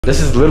This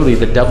is literally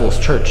the devil's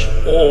church.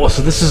 Oh,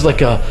 so this is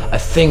like a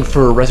thing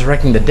for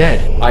resurrecting the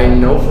dead. I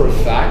know for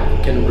a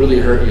fact it can really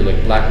hurt you,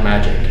 like black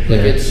magic.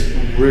 Like it's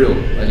real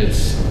and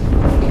it's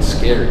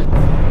scary.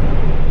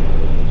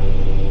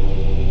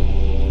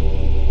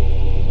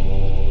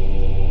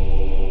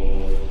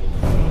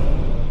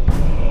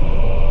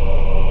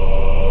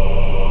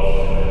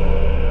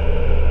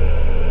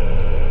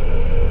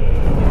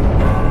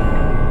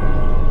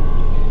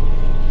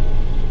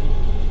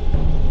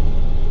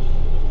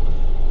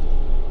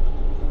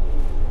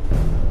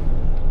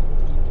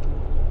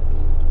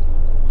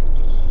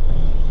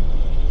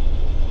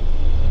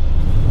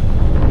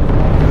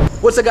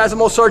 What's up guys, I'm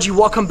Sargi.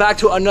 Welcome back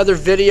to another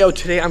video.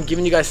 Today I'm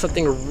giving you guys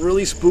something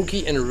really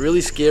spooky and really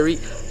scary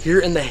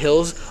here in the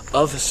hills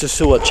of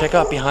Sosua. Check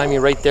out behind me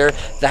right there.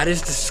 That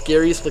is the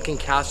scariest looking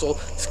castle,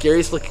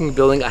 scariest looking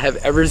building I have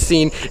ever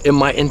seen in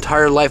my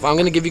entire life. I'm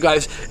gonna give you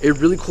guys a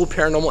really cool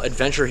paranormal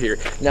adventure here.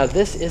 Now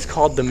this is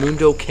called the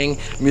Mundo King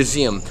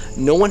Museum.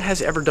 No one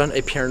has ever done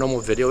a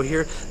paranormal video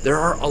here. There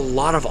are a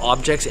lot of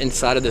objects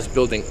inside of this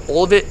building.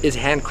 All of it is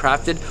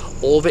handcrafted,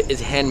 all of it is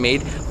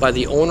handmade by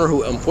the owner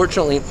who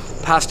unfortunately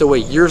passed away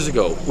years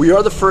ago. We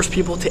are the first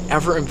people to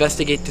ever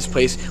investigate this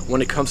place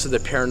when it comes to the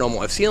paranormal.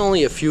 I've seen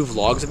only a few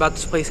vlogs about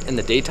this place in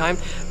the daytime,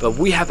 but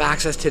we have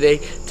access today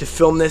to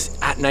film this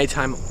at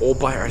nighttime all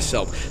by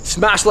ourselves.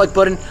 Smash the like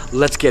button,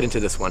 let's get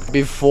into this one.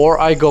 Before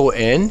I go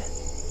in,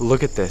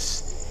 look at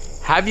this.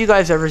 Have you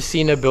guys ever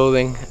seen a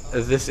building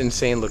this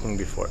insane looking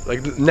before?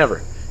 Like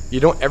never.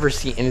 You don't ever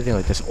see anything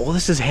like this. All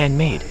this is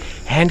handmade,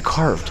 hand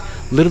carved,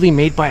 literally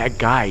made by a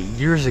guy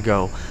years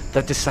ago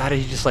that decided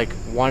he just like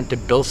wanted to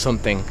build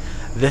something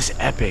this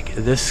epic,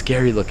 this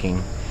scary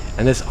looking,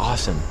 and this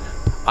awesome.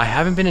 I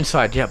haven't been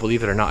inside yet,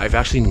 believe it or not. I've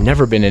actually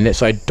never been in it,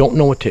 so I don't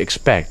know what to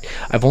expect.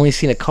 I've only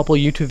seen a couple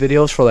YouTube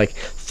videos for like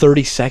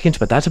 30 seconds,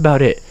 but that's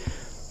about it.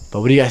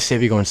 But what do you guys say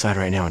we go inside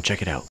right now and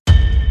check it out?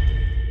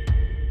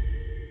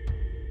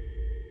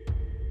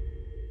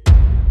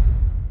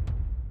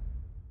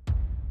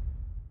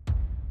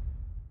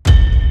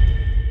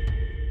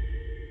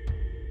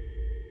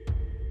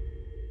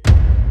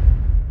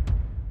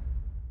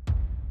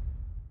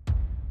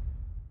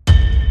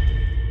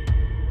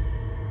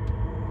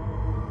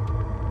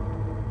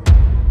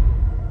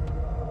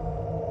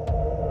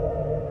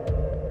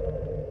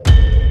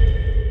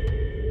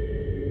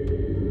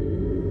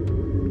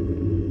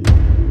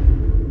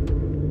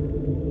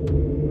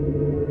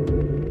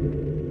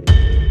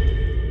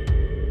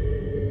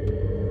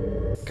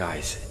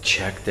 Guys,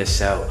 check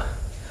this out.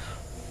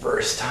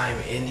 First time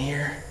in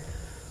here.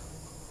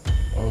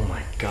 Oh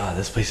my god,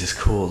 this place is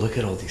cool. Look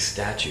at all these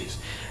statues.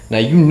 Now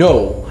you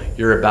know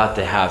you're about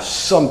to have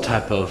some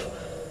type of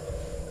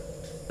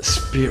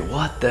spirit.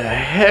 What the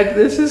heck?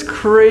 This is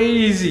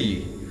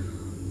crazy.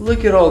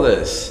 Look at all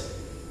this.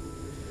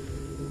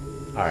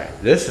 Alright,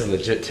 this is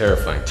legit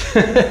terrifying.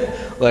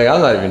 Like,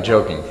 I'm not even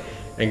joking.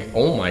 And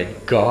oh my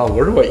god,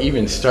 where do I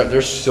even start?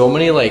 There's so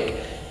many like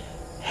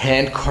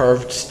hand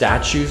carved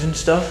statues and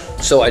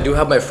stuff. So I do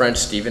have my friend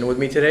Steven with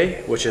me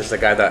today, which is the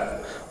guy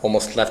that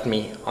almost left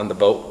me on the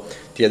boat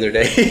the other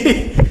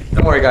day.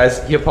 Don't worry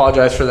guys, he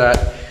apologized for that.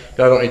 I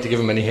don't need to give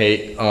him any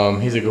hate.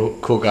 He's a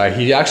cool guy.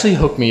 He actually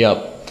hooked me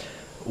up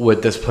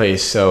with this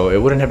place, so it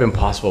wouldn't have been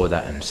possible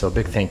without him. So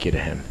big thank you to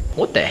him.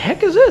 What the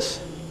heck is this?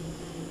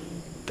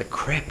 The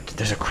crypt.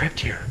 There's a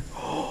crypt here.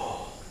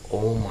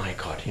 Oh my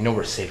god, you know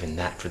we're saving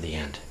that for the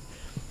end.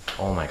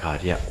 Oh my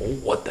god, yeah. Oh,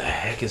 what the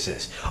heck is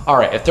this?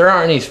 Alright, if there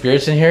aren't any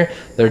spirits in here,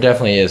 there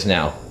definitely is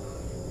now.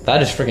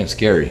 That is freaking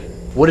scary.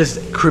 What does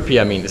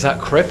cryptia mean? Is that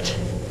crypt?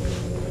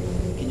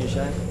 Can you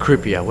shine?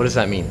 Cryptia, what does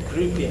that mean?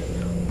 Cryptia.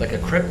 Like a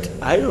crypt?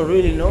 I don't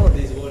really know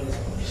this word.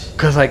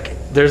 Cause like,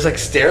 there's like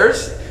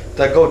stairs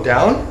that go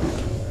down.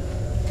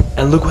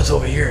 And look what's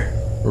over here.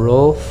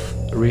 Rolf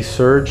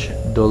Resurge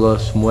de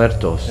los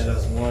Muertos. De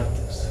los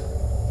Muertos.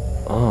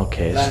 Oh,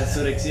 okay. La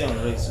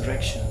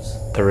resurrections.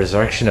 The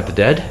resurrection of the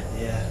dead?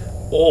 Yeah.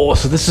 Oh,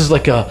 so this is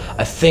like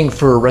a thing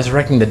for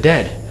resurrecting the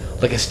dead.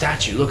 Like a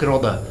statue. Look at all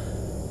the...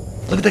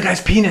 Look at the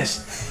guy's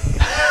penis. He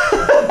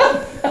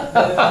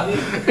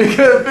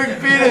got a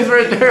big penis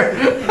right there.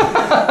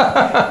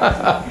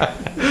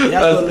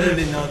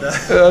 Absolutely know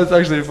that. That's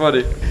actually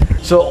funny.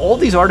 So all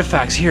these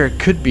artifacts here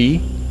could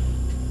be...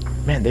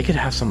 Man, they could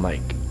have some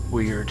like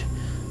weird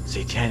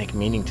satanic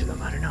meaning to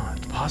them. I don't know.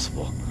 It's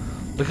possible.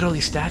 Look at all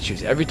these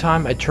statues. Every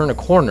time I turn a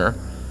corner,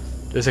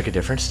 there's like a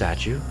different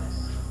statue.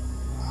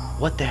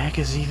 What the heck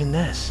is even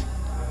this?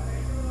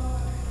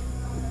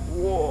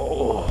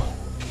 Whoa.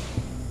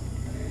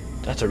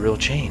 That's a real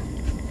chain.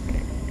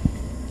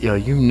 Yo,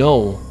 you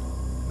know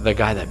the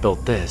guy that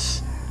built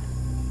this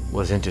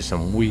was into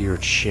some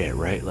weird shit,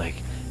 right? Like,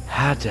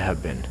 had to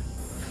have been.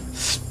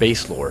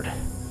 Space Lord.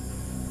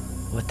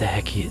 What the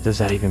heck does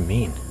that even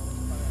mean?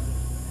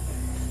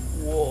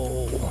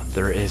 Whoa.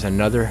 There is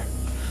another.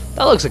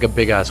 That looks like a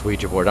big ass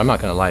Ouija board. I'm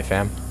not gonna lie,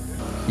 fam.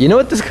 You know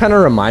what this kind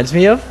of reminds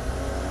me of?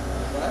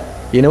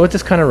 You know what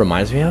this kind of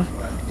reminds me of?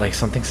 Like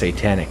something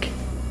satanic.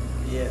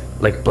 Yeah.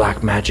 Like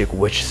black magic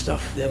witch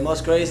stuff. The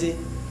most crazy,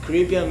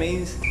 creepy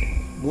means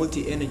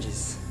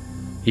multi-energies.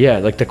 Yeah,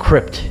 like the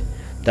crypt.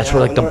 That's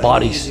where like the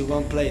bodies. In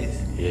one place.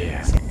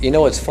 Yeah. You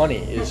know what's funny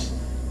is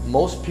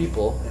most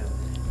people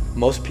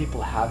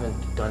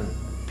haven't done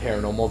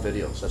paranormal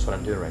videos. That's what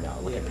I'm doing right now.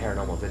 I'm looking at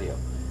paranormal video.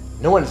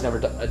 No one's never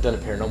done a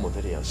paranormal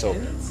video. So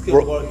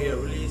Work here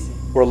really easy.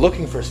 we're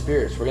looking for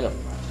spirits. We're gonna.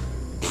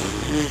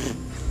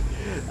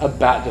 A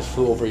bat just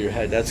flew over your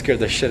head. That scared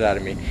the shit out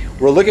of me.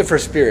 We're looking for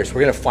spirits.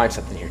 We're gonna find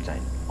something here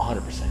tonight.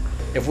 100%.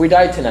 If we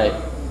die tonight,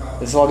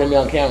 this is all gonna be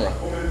on camera.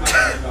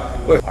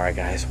 All right,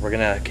 guys. We're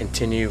gonna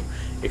continue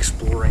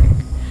exploring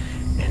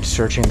and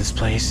searching this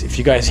place. If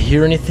you guys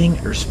hear anything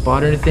or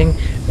spot anything,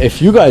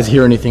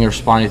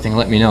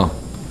 let me know.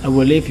 I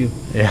will leave you.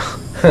 Yeah.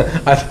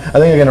 I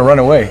think you're gonna run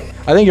away.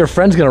 I think your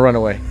friend's gonna run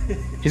away.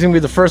 He's gonna be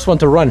the first one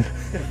to run.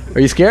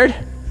 Are you scared?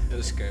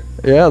 I'm scared.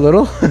 Yeah, a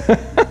little.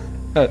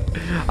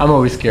 I'm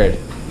always scared.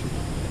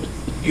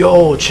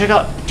 Yo, check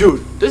out,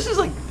 dude. This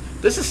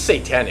is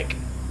satanic.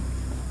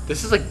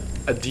 This is like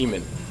a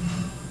demon.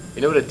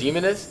 You know what a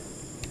demon is?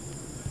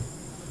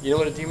 You know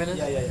what a demon is?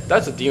 Yeah.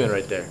 That's a demon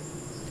right there.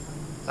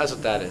 That's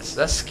what that is.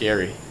 That's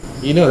scary.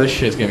 You know this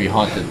shit's gonna be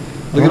haunted.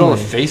 Look at all the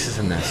faces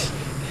in this.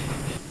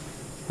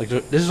 Like,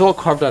 this is all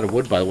carved out of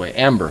wood, by the way.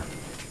 Amber.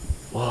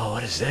 Whoa,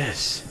 what is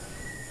this?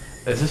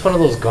 Is this one of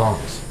those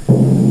gongs?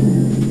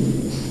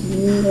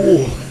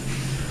 Ooh.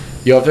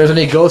 Yo, if there's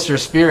any ghosts or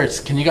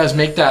spirits, can you guys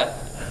make that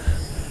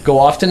go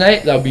off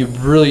tonight? That would be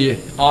really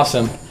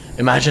awesome.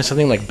 Imagine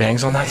something like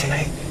bangs on that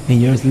tonight.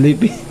 And you're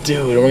sleeping?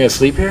 Dude, are we gonna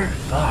sleep here?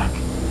 Fuck.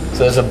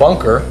 So there's a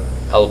bunker.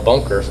 Hell,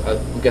 bunkers.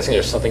 I'm guessing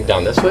there's something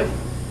down this way.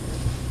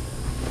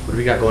 What do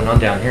we got going on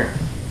down here?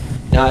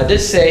 Now, I did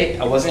say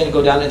I wasn't gonna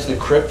go down into the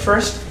crypt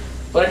first,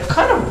 but I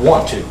kind of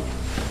want to.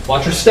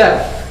 Watch your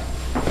step.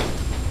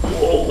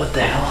 Whoa, what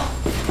the hell?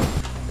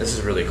 This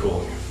is really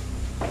cool.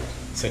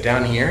 So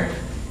down here,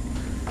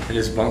 in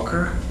this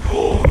bunker,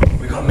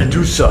 we got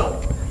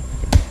Medusa.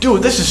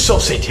 Dude, this is so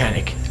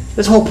satanic.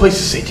 This whole place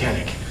is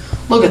satanic.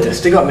 Look at this,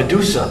 they got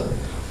Medusa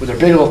with her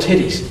big little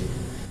titties.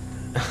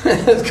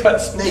 It's got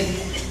snake.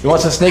 You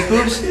want some snake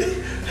boobs?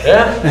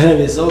 Yeah? I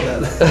never saw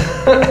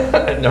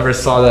that. I never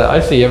saw that.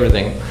 I see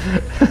everything.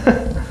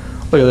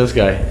 Look at this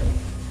guy.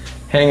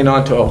 Hanging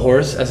on to a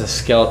horse as a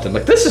skeleton.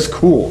 Like, this is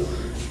cool.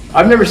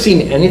 I've never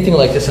seen anything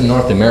like this in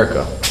North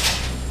America.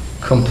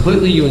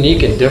 Completely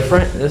unique and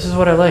different. This is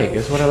what I like.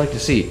 This is what I like to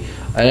see.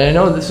 And I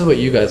know this is what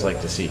you guys like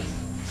to see.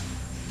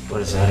 What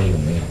does that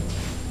even mean?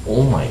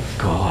 Oh my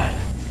god.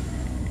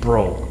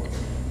 Bro.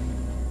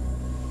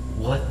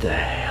 What the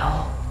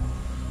hell?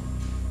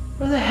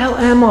 Where the hell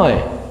am I?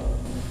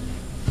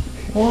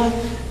 What?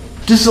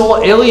 This is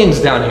all aliens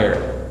down here.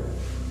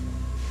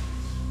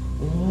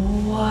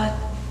 What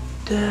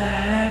the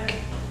heck?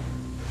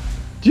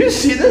 Do you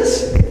see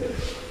this?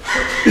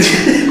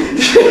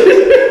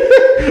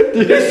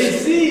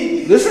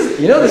 BBC. This is,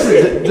 you know, this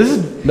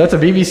is, that's a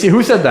BBC.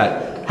 Who said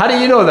that? How do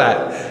you know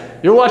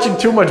that? You're watching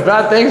too much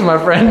bad things, my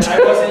friend. I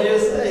was in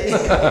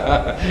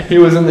USA. He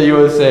was in the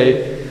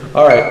USA.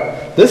 All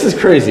right, this is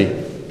crazy.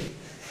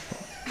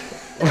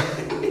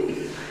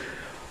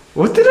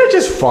 What did I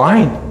just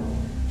find?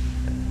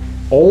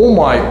 Oh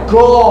my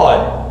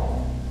god.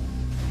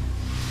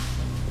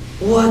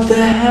 What the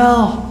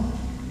hell?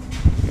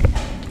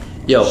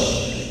 Yo.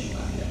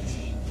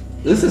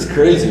 This is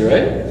crazy,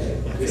 right?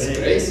 This is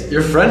crazy.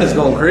 Your friend is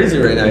going crazy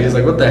right now. He's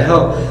like, what the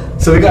hell?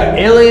 So we got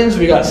aliens,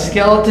 we got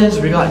skeletons,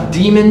 we got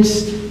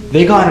demons.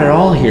 They got it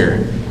all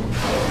here.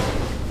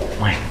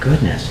 My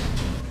goodness.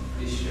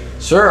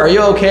 Sir, are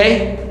you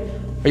okay?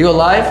 Are you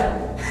alive?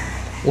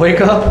 Wake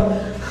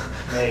up.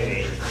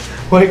 Maybe.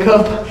 Wake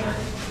up.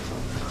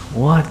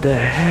 What the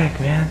heck,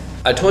 man?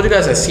 I told you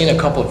guys I've seen a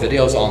couple of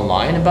videos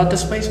online about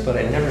this place, but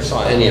I never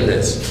saw any of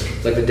this.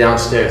 Like the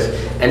downstairs.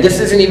 And this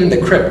isn't even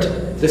the crypt.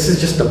 This is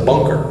just the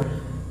bunker.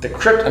 The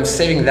crypt, I'm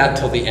saving that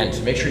till the end,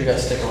 so make sure you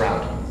guys stick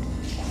around.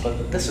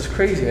 But this is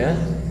crazy, man.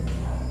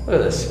 Look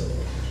at this.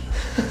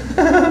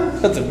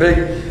 That's a big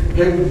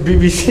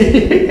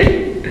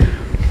BBC.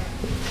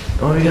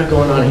 What do we got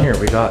going on here?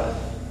 We got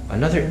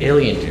another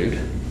alien dude.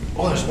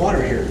 Oh, there's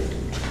water here.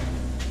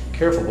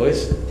 Careful,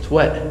 boys. It's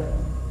wet.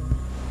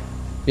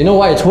 You know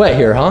why it's wet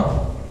here,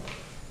 huh?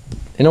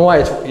 You know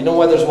why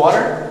there's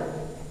water?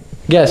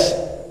 Guess.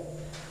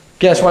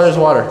 Guess why there's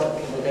water.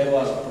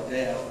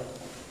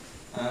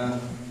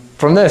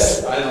 From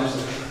this.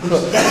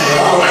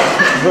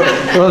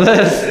 From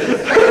this.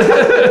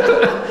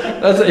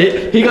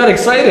 He got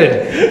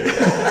excited.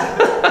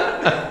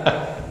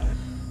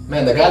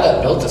 Man, the guy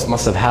that built this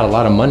must have had a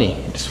lot of money.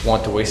 He just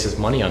wanted to waste his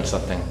money on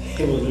something.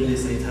 He was really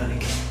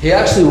satanic. He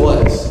actually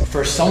was.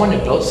 For someone to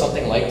build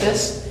something like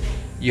this,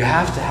 you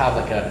have to have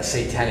like a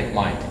satanic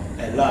mind.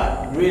 A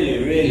lot.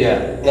 Really.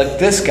 Yeah. Like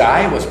this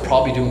guy was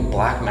probably doing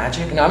black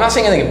magic. Now, I'm not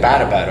saying anything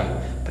bad about him,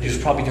 but he was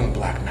probably doing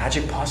black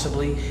magic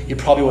possibly. He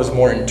probably was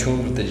more in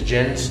tune with the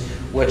jinns,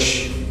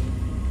 which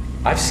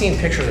I've seen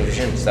pictures of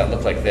jinns that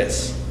look like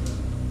this.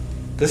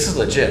 This is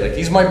legit. Like,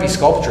 these might be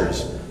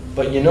sculptures,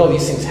 but you know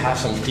these things have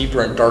some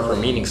deeper and darker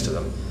meanings to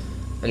them.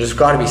 And there's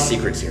gotta be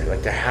secrets here.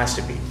 Like, there has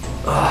to be.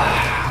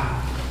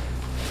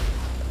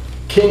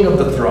 King of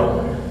the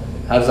throne.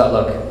 How does that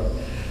look?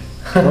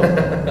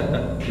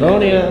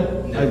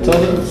 Ronia, I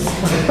told him.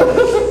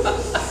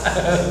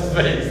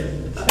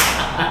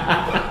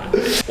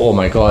 Oh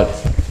my god.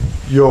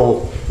 Yo,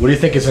 what do you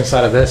think is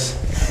inside of this?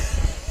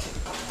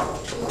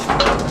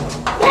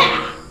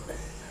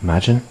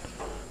 Imagine.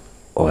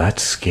 Oh,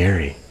 that's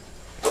scary.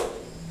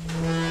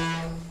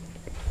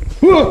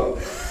 There's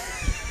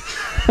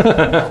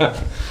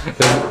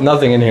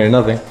nothing in here,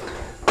 nothing.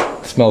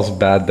 It smells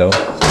bad though.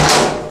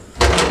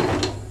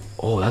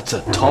 Oh, that's a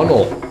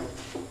tunnel.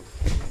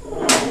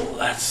 Oh,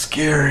 that's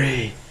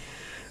scary.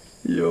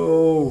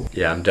 Yo.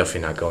 Yeah, I'm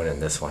definitely not going in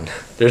this one.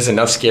 There's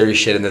enough scary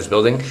shit in this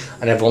building,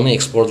 and I've only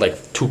explored like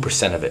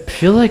 2% of it. I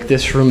feel like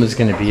this room is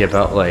gonna be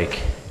about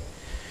like,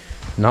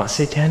 not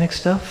satanic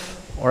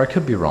stuff, or I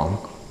could be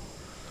wrong.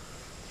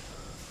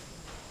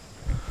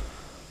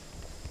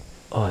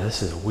 Oh,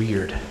 this is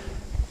weird.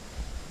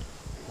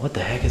 What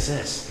the heck is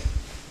this?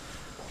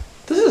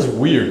 This is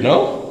weird,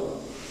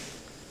 no?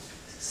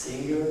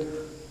 Singer.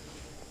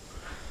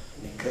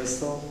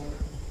 Nicholson.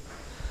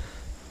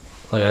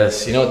 Look at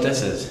this. You know what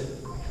this is?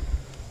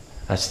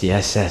 That's the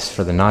SS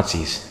for the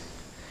Nazis.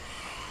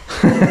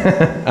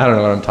 I don't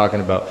know what I'm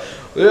talking about.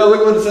 Yeah,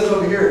 look what it says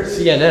over here.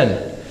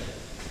 CNN.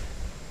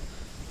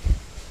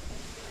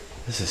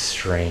 This is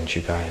strange,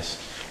 you guys.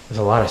 There's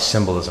a lot of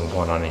symbolism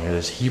going on in here.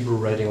 There's Hebrew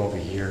writing over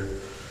here.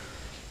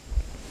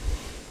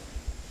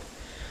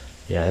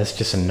 Yeah, it's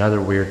just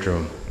another weird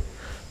room.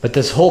 But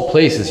this whole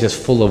place is just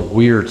full of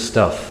weird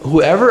stuff.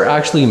 Whoever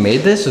actually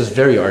made this is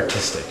very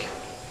artistic.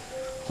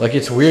 Like,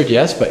 it's weird,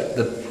 yes, but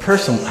the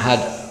person had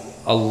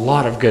a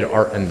lot of good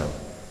art in them.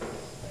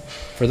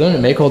 For them to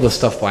make all this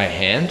stuff by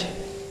hand,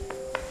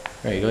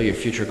 there you go, your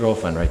future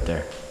girlfriend right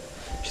there.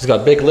 She's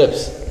got big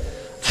lips.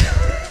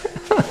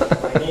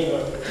 My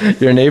neighbor.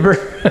 Your neighbor?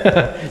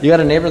 You got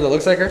a neighbor that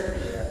looks like her?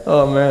 Yeah.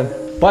 Oh man.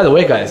 By the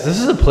way, guys, this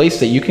is a place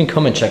that you can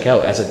come and check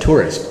out as a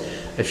tourist.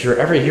 If you're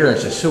ever here in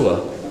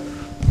Sosua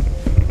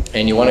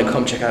and you want to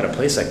come check out a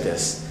place like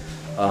this,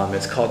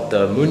 it's called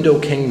the Mundo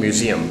King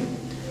Museum.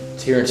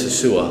 It's here in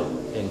Sosua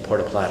in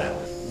Puerto Plata.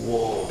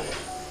 Whoa.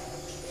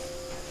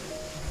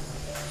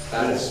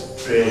 That is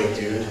big,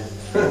 dude.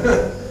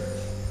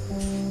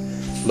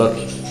 Look,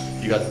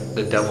 you got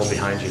the devil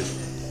behind you.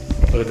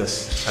 Look at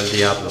this. El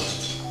Diablo.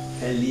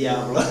 El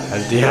Diablo.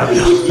 El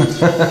Diablo.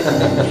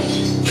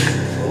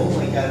 Oh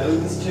my god,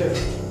 look at this church.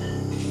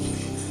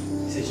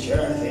 It's a church,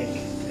 I think.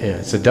 Yeah,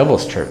 it's a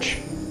devil's church.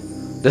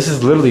 This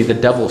is literally the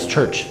devil's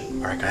church.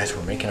 All right, guys,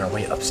 we're making our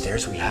way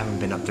upstairs. We haven't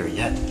been up there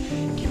yet.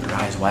 Keep your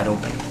eyes wide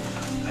open.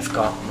 I've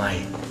got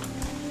my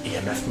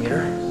EMF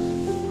meter.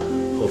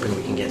 Hoping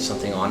we can get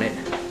something on it.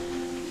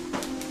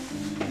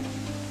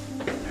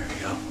 There we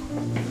go.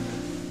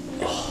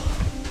 Oh.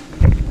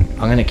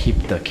 I'm gonna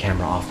keep the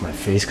camera off my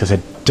face because I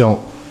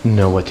don't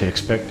know what to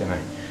expect, and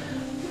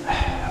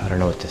I don't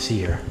know what to see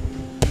here.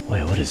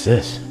 Wait, what is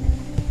this?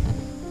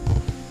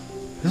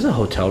 This is a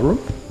hotel room?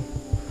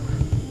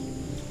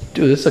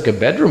 Dude, this is like a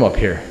bedroom up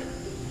here.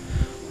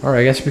 All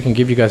right, I guess we can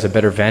give you guys a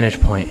better vantage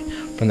point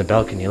from the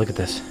balcony. Look at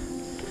this.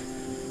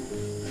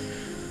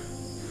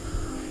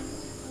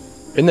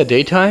 In the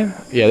daytime,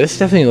 yeah, this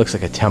definitely looks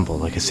like a temple,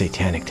 like a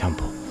satanic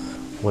temple.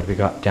 What do we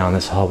got down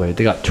this hallway?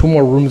 They got 2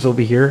 more rooms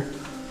over here.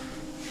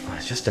 Oh,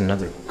 it's just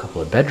another couple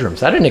of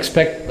bedrooms. I didn't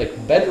expect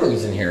like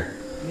bedrooms in here.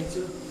 Me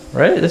too.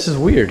 Right? This is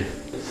weird.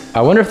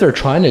 I wonder if they're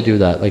trying to do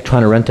that, like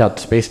trying to rent out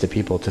space to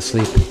people to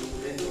sleep.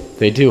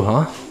 They do,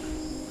 huh?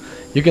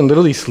 You can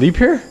literally sleep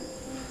here?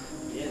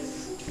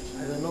 Yes.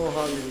 I don't know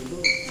how you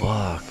do.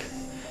 Fuck.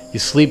 You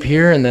sleep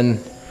here and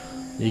then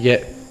you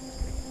get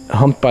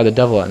humped by the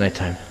devil at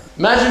nighttime.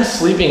 Imagine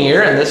sleeping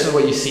here and this is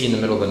what you see in the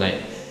middle of the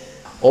night.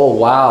 Oh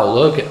wow,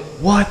 look at,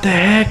 what the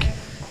heck?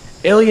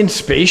 Alien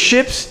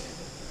spaceships?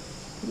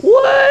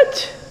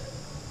 What?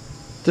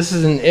 This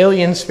is an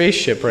alien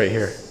spaceship right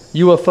here.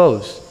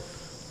 UFOs.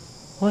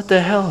 What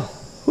the hell?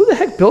 Who the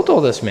heck built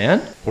all this,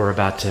 man? We're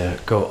about to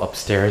go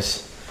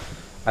upstairs.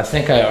 I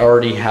think I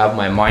already have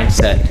my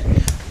mindset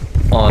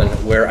on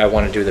where I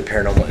want to do the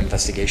paranormal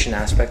investigation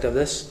aspect of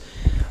this.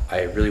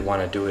 I really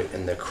want to do it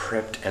in the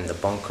crypt and the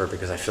bunker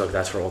because I feel like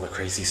that's where all the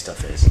crazy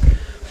stuff is.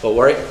 But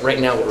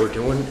right now what we're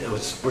doing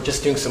is we're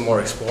just doing some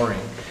more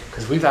exploring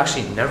because we've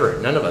actually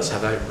none of us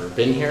have ever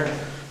been here,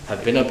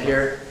 have been up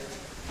here,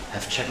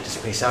 have checked this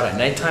place out. At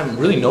nighttime,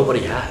 really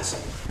nobody has.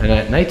 And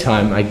at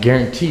nighttime, I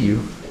guarantee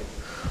you,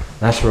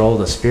 that's where all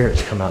the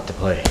spirits come out to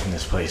play in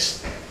this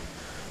place.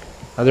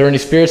 Are there any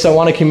spirits that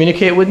want to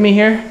communicate with me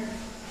here?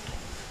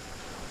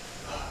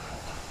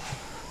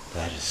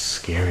 That is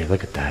scary,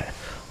 look at that.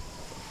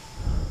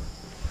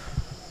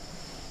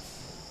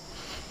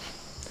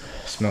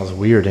 Smells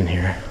weird in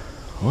here.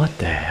 What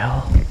the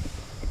hell?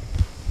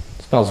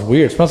 It smells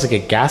weird. It smells like a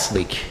gas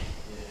leak.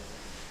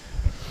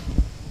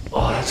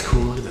 Oh, that's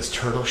cool. Look at this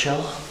turtle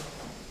shell.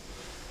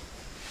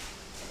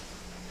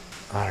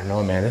 I don't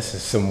know, man. This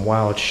is some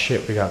wild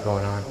shit we got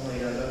going on. Oh my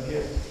god, look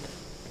here.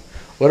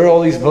 What are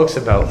all these books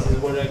about? This is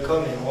where they're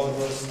coming, all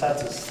those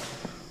statues.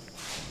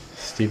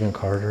 Stephen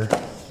Carter.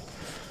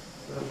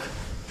 Look.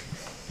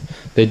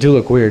 They do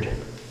look weird.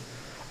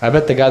 I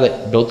bet the guy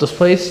that built this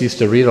place used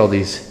to read all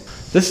these.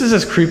 This is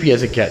as creepy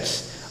as it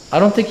gets. I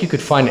don't think you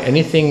could find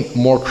anything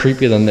more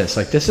creepy than this.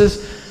 Like, this is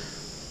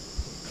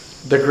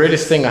the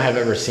greatest thing I have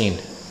ever seen.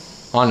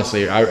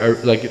 Honestly,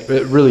 like,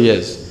 it really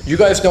is. You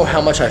guys know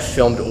how much I've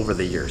filmed over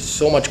the years.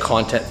 So much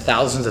content,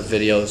 thousands of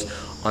videos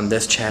on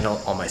this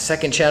channel, on my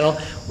second channel,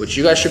 which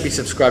you guys should be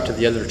subscribed to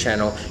the other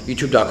channel,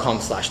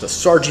 youtube.com/the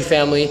Sargi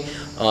family,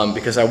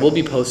 because I will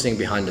be posting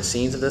behind the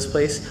scenes of this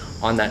place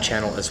on that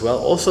channel as well.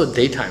 Also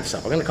daytime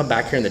stuff. I'm gonna come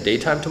back here in the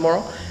daytime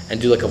tomorrow and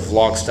do like a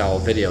vlog style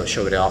video,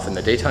 show it off in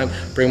the daytime,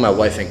 bring my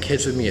wife and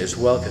kids with me as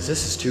well, because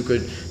this is too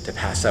good to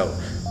pass out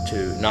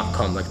to not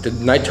come. Like, the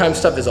nighttime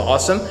stuff is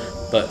awesome,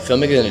 but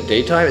filming it in the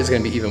daytime is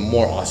gonna be even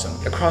more awesome.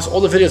 Across all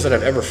the videos that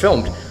I've ever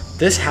filmed,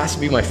 this has to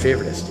be my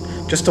favoriteest.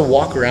 Just to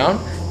walk around,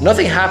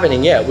 nothing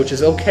happening yet, which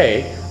is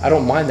okay. I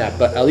don't mind that,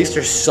 but at least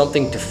there's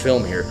something to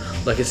film here.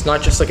 Like, it's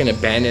not just like an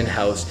abandoned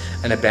house,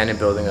 an abandoned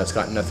building that's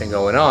got nothing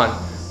going on.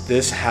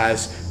 This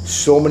has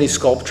so many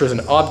sculptures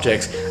and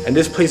objects, and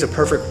this plays a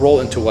perfect role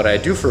into what I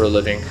do for a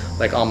living,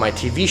 like on my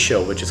TV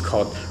show, which is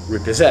called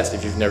Repossessed.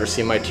 If you've never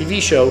seen my TV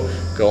show,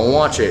 go and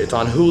watch it. It's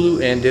on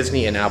Hulu and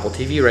Disney and Apple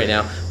TV right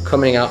now,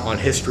 coming out on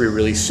History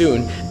really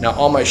soon. Now,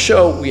 on my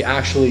show, we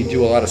actually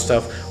do a lot of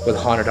stuff with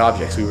haunted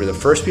objects. We were the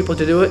first people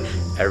to do it.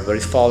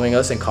 Everybody's following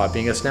us and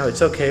copying us now.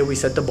 It's okay, we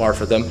set the bar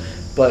for them.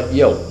 But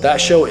yo, that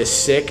show is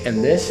sick,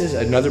 and this is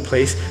another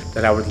place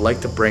that I would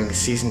like to bring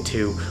season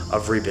 2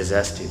 of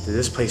Repossessed to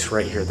this place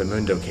right here, the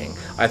Mundo King.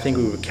 I think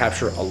we would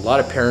capture a lot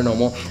of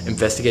paranormal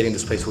investigating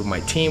this place with my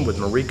team, with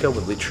Marika,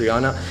 with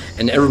Litriana,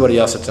 and everybody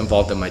else that's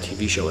involved in my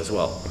TV show as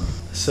well.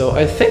 So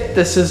I think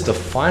this is the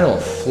final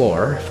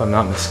floor, if I'm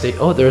not mistaken.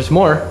 Oh, there's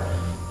more.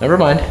 Never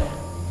mind.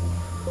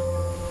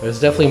 There's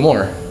definitely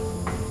more.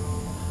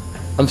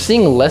 I'm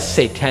seeing less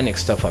satanic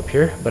stuff up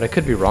here, but I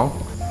could be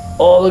wrong.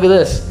 Oh, look at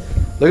this.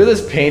 Look at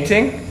this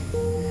painting,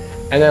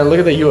 and then look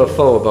at the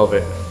UFO above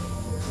it.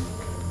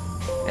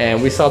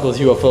 And we saw those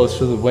UFOs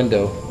through the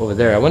window over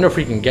there. I wonder if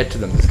we can get to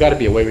them. There's gotta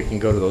be a way we can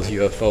go to those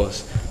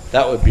UFOs.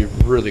 That would be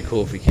really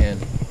cool if we can.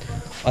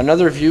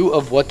 Another view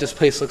of what this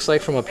place looks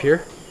like from up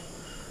here.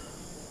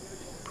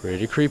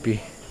 Pretty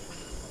creepy.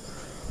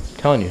 I'm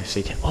telling you,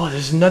 Satan. Oh,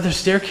 there's another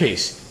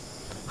staircase.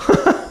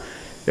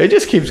 It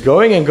just keeps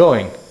going and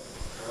going.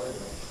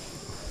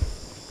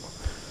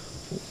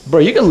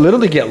 Bro, you can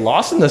literally get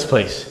lost in this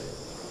place.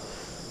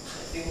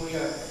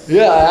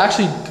 Yeah, I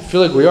actually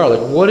feel like we are.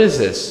 Like, what is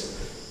this?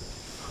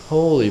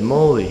 Holy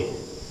moly.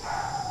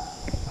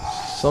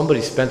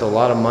 Somebody spent a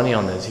lot of money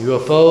on this.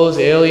 UFOs,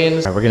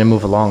 aliens. All right, we're gonna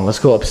move along. Let's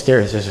go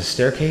upstairs. There's a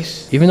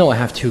staircase. Even though I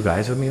have 2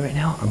 guys with me right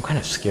now, I'm kind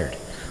of scared.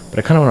 But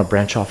I kind of want to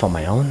branch off on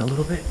my own a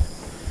little bit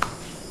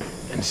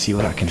and see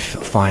what I can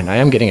find. I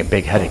am getting a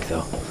big headache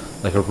though.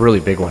 Like a really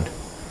big one.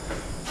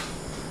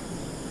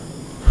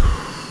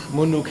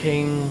 Mundo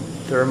King,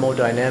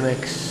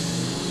 thermodynamics.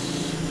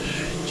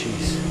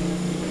 Jeez.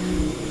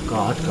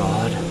 God.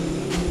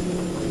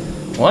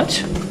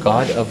 What?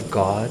 God of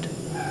God.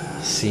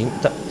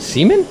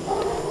 Semen?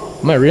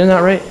 Am I reading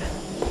that right?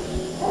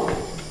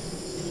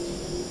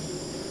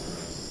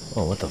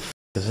 Oh, what the f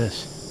is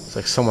this? It's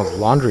like someone's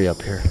laundry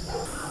up here.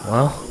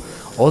 Well,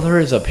 all there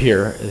is up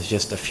here is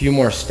just a few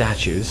more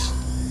statues.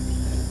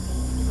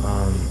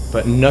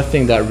 But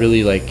nothing that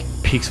really like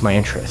piques my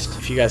interest.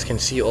 If you guys can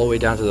see all the way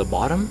down to the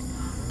bottom,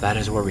 that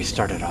is where we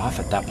started off,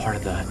 at that part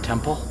of the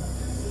temple.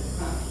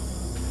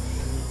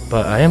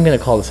 But I am gonna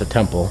call this a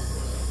temple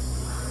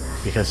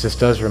because this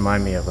does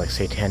remind me of like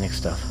satanic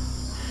stuff.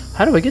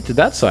 How do I get to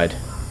that side?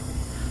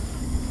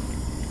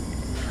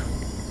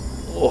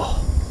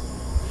 Oh.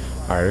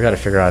 Alright, we gotta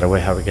figure out a way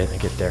how we're gonna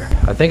get there.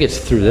 I think it's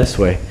through this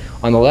way.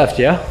 On the left,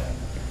 yeah?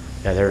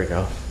 Yeah, there we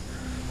go.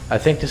 I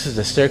think this is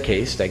the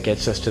staircase that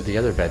gets us to the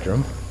other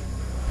bedroom.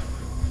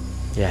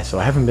 Yeah, so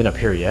I haven't been up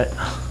here yet.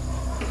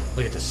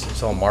 Look at this,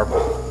 it's all marble.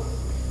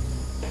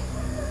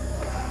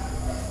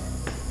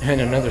 And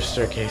another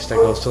staircase that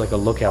goes to like a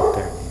lookout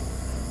there.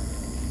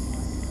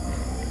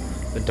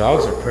 The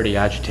dogs are pretty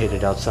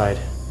agitated outside.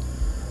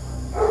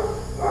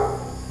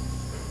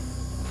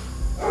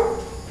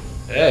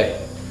 Hey,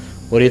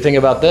 what do you think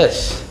about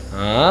this?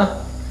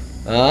 Huh?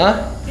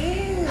 Huh?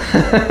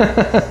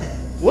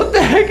 What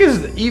the heck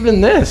is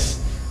even this?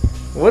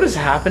 What is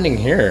happening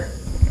here?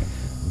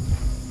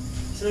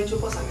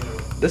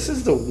 This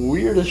is the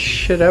weirdest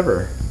shit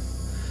ever.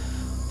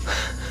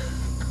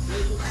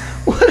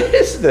 What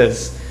is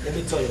this? Let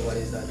me tell you what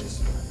is that in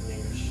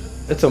English.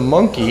 It's a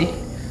monkey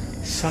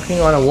sucking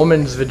on a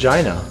woman's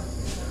vagina.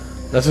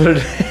 That's what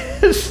it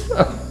is.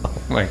 Oh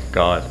my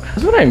god.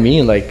 That's what I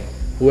mean. Like,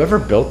 whoever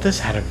built this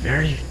had a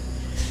very...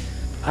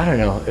 I don't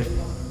know if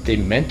they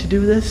meant to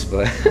do this,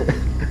 but...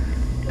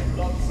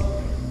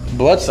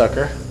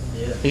 Bloodsucker.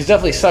 Yeah. He's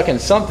definitely sucking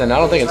something. I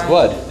don't think it's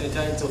blood. They're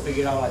trying to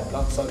figure out like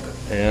bloodsucker.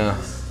 Yeah.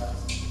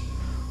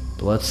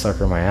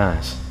 Bloodsucker my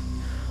ass.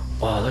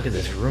 Oh, look at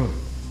this room.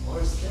 Oh,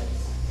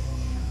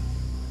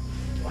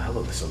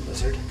 hello, this is a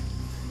lizard.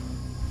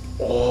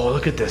 Oh,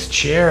 look at this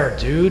chair,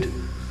 dude.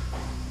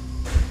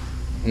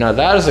 Now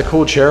that is a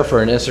cool chair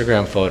for an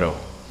Instagram photo.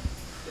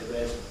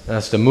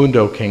 That's the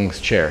Mundo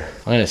King's chair.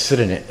 I'm gonna sit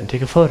in it and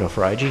take a photo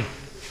for IG.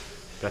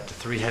 Got the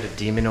three-headed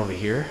demon over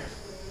here.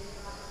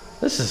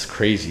 This is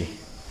crazy.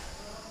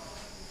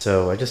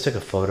 So I just took a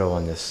photo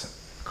on this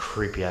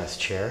creepy ass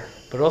chair,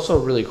 but also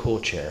a really cool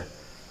chair.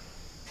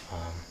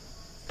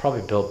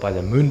 Probably built by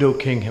the Mundo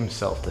King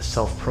himself, the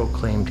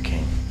self-proclaimed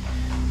king.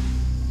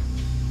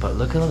 But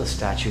look at all the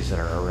statues that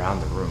are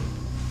around the room.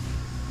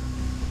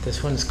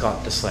 This one's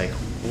got this like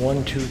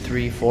 1, 2,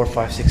 3, 4,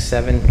 5, 6,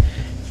 7,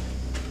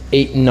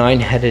 8,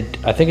 9-headed,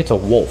 I think it's a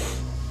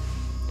wolf.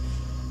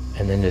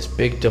 And then this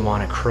big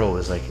demonic crow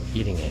is like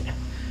eating it.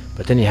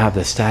 But then you have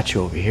the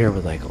statue over here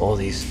with like all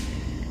these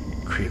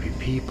creepy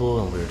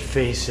people and weird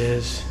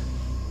faces.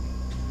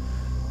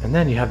 And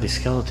then you have these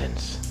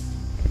skeletons.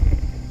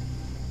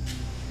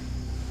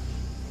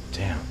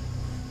 Damn.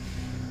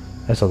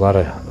 That's a lot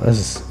of,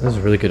 this is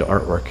really good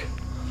artwork.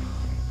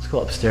 Let's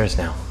go upstairs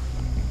now.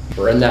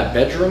 We're in that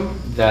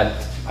bedroom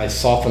that I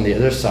saw from the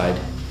other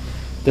side.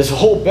 This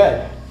whole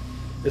bed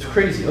is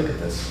crazy, look at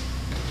this.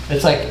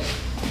 It's like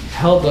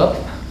held up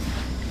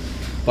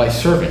by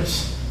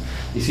servants.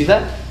 You see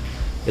that?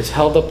 It's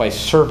held up by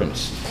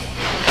servants.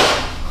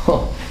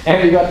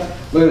 And you got,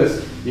 look at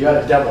this, you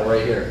got a devil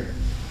right here.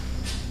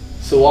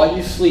 So while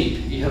you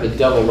sleep, you have a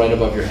devil right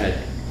above your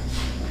head.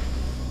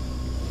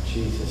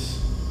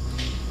 Jesus.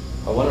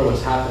 I wonder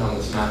what's happened on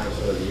this mattress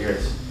over the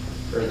years,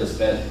 or this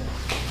bed.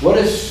 What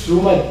does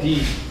Suma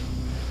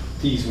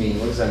D's mean?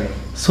 What does that mean?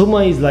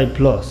 Suma is like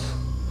plus.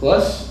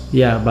 Plus?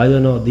 Yeah, but I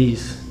don't know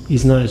this.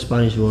 It's not a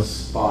Spanish word.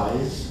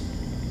 Spies.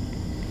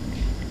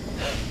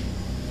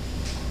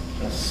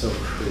 That's so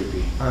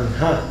creepy.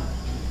 Anja.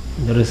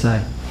 The other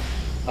side.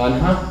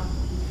 Anja?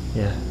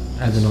 Yeah,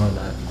 I don't know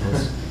that.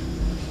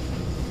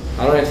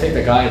 I don't even think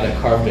the guy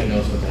that carved it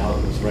knows what the hell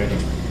he was writing.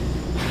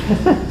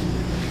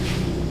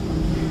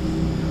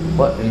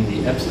 What in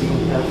the Epstein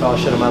pedophile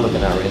shit am I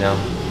looking at right now?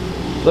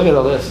 Look at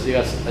all this. You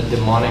got a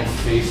demonic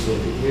face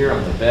over here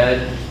on the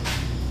bed.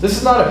 This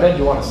is not a bed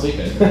you want to sleep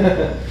in.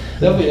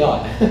 Definitely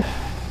not.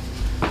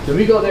 Did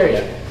we go there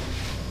yet?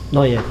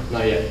 Not yet.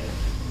 Not yet.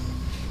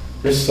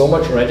 There's so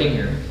much writing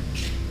here.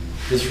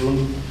 This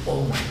room,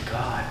 oh my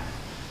god.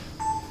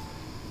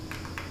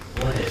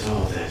 What is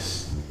all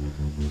this?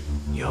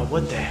 Yo,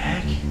 what the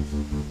heck?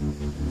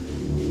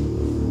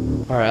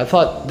 Alright, I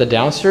thought the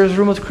downstairs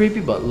room was creepy,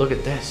 but look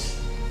at this.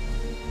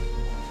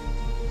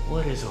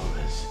 What is all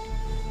this?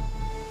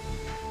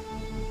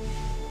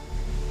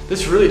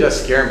 This really does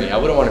scare me. I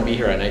wouldn't want to be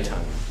here at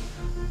nighttime.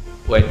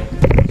 Wait.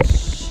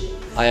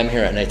 I am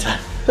here at nighttime.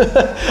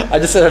 I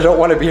just said I don't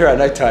want to be here at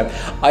nighttime.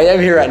 I am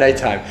here at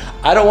nighttime.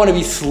 I don't want to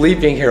be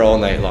sleeping here all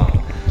night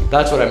long.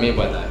 That's what I mean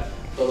by that.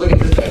 But look at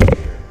this guy over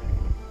here.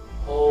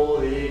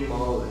 Holy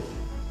moly.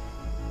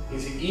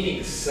 He's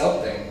eating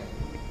something.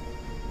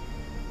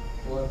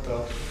 What the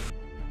f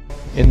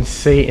in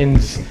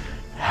Satan's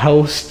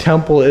house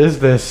temple is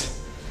this?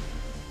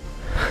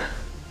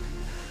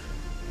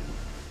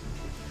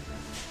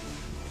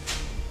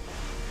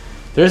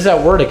 There's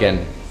that word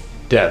again,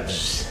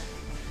 devs.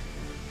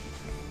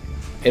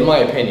 In my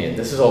opinion,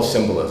 this is all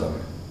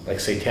symbolism, like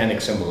satanic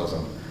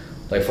symbolism.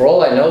 Like for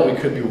all I know, we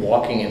could be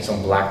walking in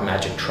some black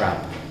magic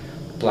trap,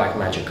 black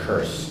magic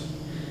curse,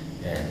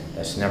 and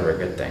that's never a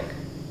good thing.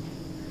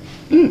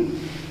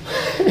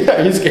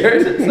 Are you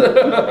scared?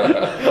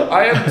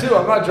 I am too,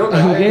 I'm not joking.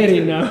 I'm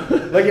getting now.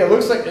 Like it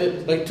looks like,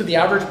 like to the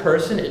average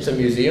person, it's a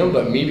museum,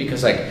 but me,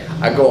 because like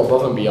I go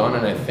above and beyond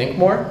and I think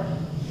more,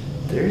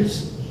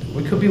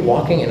 we could be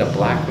walking in a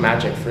black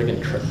magic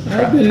friggin' trap.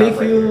 I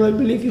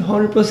believe you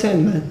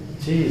 100%, man.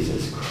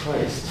 Jesus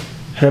Christ.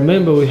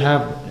 Remember, we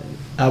have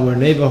our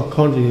neighbor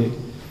country.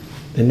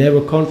 The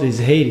neighbor country is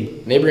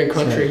Haiti. Neighboring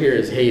country here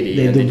is Haiti.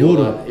 They do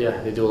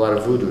voodoo. They do a lot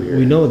of voodoo here.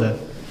 We know that.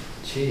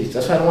 Jeez,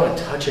 that's why I don't want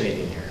to touch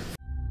anything here.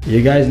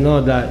 You guys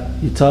know that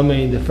you told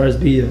me in the first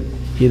video,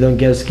 you don't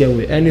get scared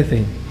with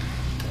anything.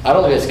 I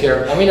don't get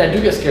scared. I mean, I do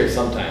get scared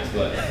sometimes,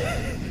 but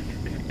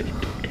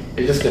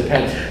it just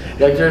depends.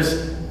 Like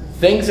there's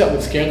things that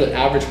would scare the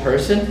average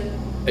person.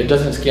 It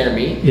doesn't scare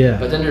me. Yeah.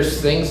 But then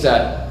there's things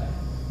that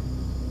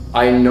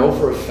I know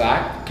for a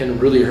fact can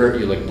really hurt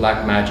you, like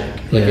black magic.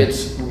 Like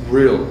it's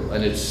real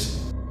and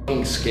it's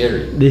fucking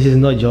scary. This is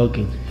not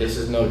joking. This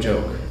is no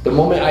joke. The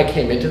moment I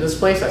came into this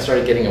place, I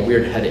started getting a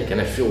weird headache and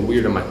I feel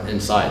weird on my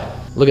inside.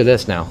 Look at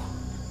this now.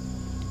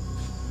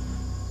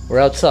 We're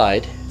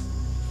outside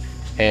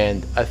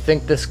and I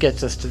think this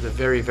gets us to the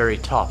very, very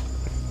top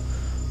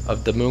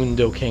of the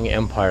Mundo King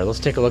Empire. Let's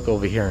take a look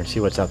over here and see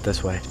what's out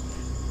this way.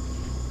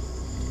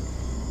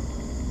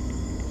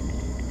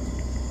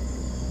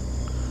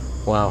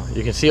 Wow,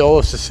 you can see all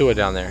of Sosua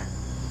down there.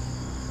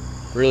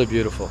 Really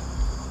beautiful.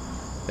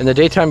 In the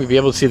daytime, you'll be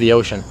able to see the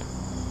ocean,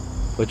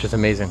 which is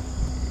amazing.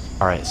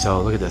 All right,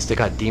 so look at this. They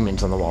got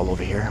demons on the wall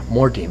over here.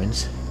 More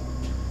demons.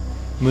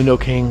 Mundo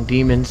King,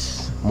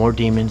 demons, more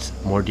demons,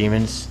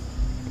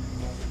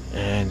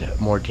 and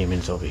more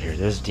demons over here.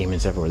 There's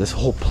demons everywhere. This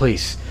whole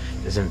place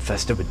is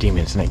infested with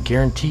demons, and I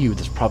guarantee you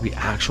there's probably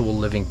actual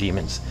living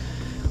demons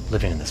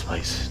living in this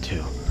place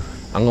too.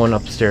 I'm going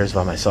upstairs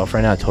by myself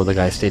right now. I told the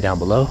guy to stay down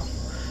below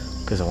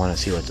because I want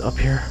to see what's up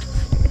here.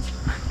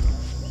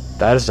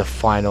 That is the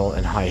final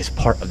and highest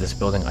part of this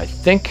building, I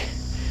think.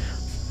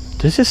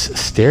 There's just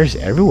stairs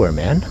everywhere,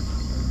 man.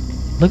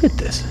 Look at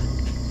this.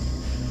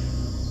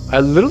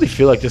 I literally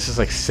feel like this is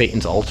like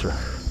Satan's altar.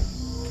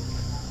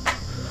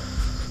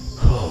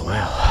 Oh,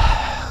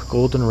 wow.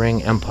 Golden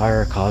Ring,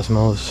 Empire,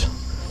 Cosmos.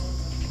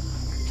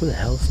 Who the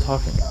hell is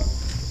talking?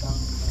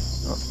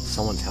 Oh,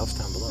 someone's house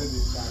down below.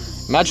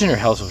 Imagine your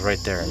house was right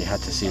there and you had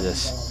to see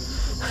this.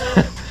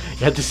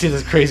 You had to see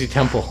this crazy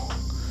temple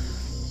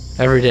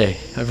every day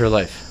of your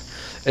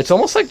life. It's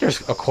almost like there's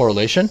a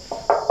correlation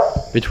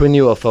between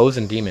UFOs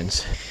and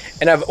demons.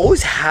 And I've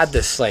always had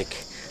this like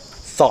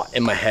thought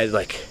in my head,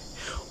 like,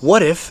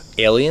 what if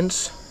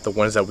aliens, the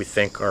ones that we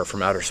think are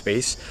from outer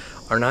space,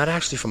 are not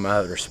actually from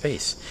outer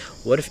space?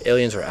 What if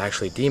aliens are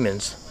actually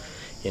demons,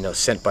 you know,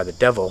 sent by the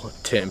devil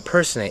to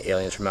impersonate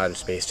aliens from outer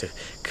space, to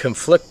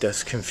conflict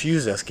us,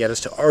 confuse us, get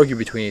us to argue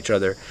between each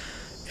other,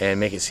 and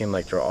make it seem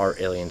like there are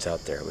aliens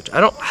out there? Which I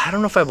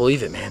don't know if I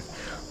believe it, man.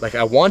 Like,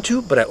 I want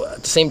to, but at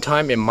the same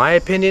time, in my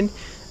opinion,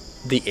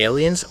 the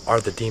aliens are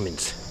the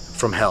demons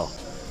from hell.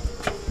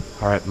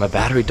 All right, my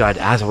battery died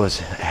as I was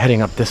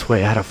heading up this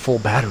way. I had a full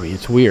battery.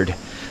 It's weird.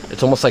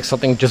 It's almost like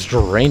something just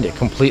drained it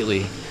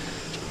completely.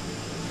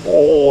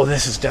 Oh,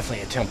 this is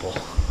definitely a temple.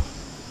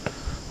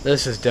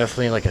 This is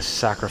definitely like a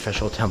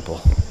sacrificial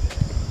temple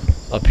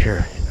up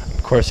here.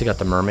 Of course, you got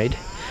the mermaid.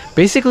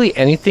 Basically,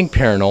 anything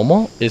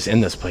paranormal is in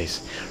this place.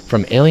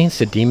 From aliens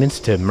to demons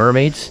to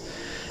mermaids,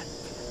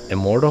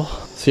 immortal.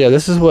 So yeah,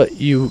 this is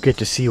what you get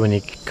to see when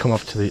you come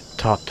up to the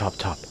top.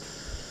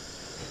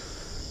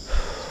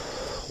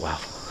 Wow.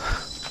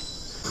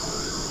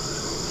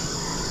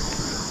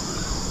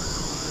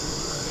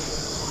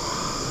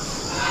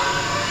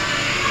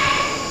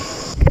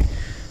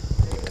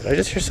 Did I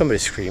just hear somebody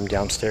scream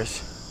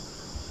downstairs?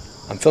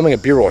 I'm filming a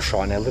B-roll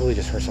shot and I literally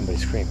just heard somebody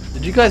scream.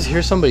 Did you guys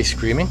hear somebody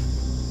screaming?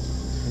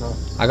 No.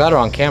 I got it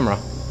on camera.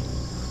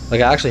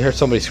 Like, I actually heard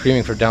somebody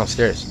screaming from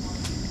downstairs.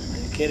 Are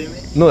you kidding me?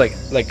 No,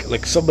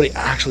 like somebody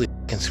actually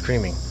fucking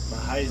screaming. My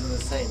eyes are the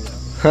same,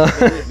 though.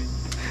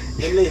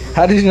 Believe me.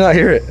 How did you not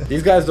hear it?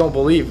 These guys don't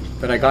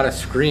believe that I got a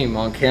scream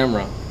on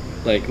camera.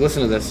 Like,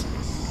 listen to this.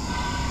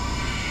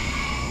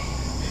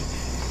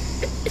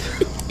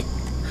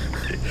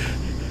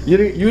 You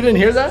didn't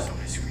hear that?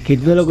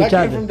 That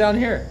came from down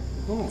here.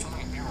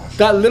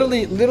 That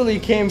literally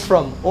came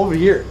from over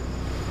here.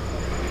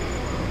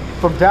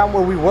 From down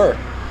where we were.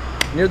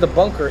 Near the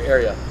bunker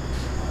area.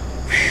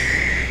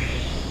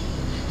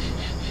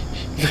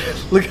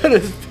 Look at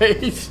his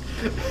face.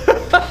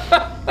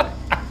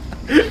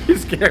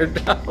 He's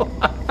scared now.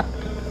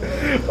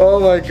 Oh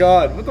my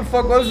god. What the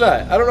fuck was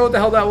that? I don't know what the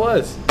hell that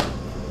was.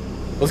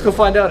 Let's go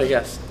find out, I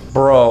guess.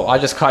 Bro, I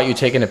just caught you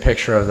taking a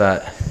picture of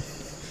that.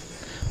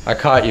 I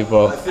caught you,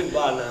 bro. I feel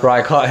bad now. Bro,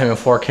 I caught him in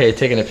 4K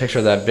taking a picture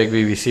of that big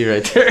BBC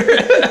right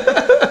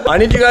there. I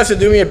need you guys to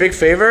do me a big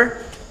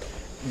favor.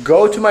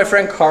 Go to my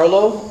friend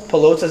Carlo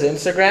Pelota's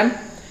Instagram.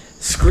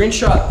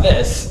 Screenshot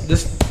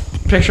this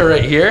picture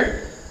right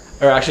here.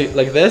 Or actually,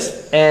 like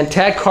this. And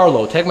tag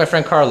Carlo. Tag my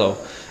friend Carlo.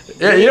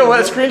 Yeah, you know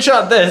what?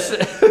 Screenshot this.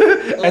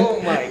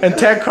 and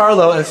tag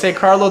Carlo and say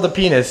Carlo the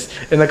penis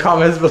in the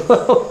comments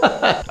below.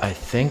 I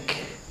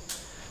think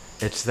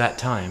it's that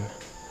time.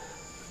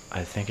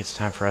 I think it's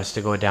time for us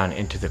to go down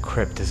into the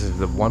crypt. This is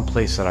the one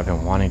place that I've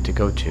been wanting to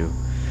go to,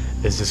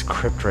 is this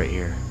crypt right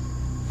here.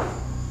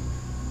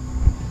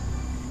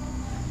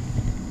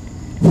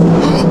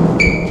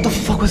 What the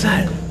fuck was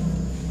that?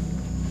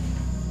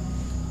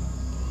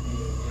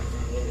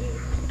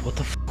 What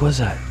the fuck was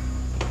that?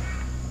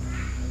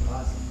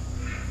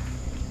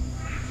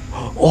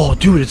 Oh,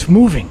 dude, it's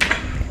moving.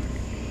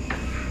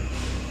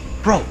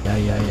 Bro.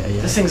 Yeah.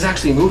 This thing's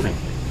actually moving.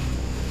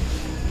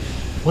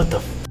 What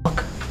the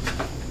fuck?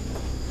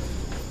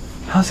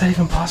 How's that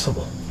even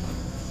possible?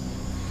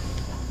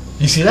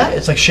 You see that?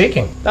 It's like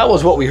shaking. That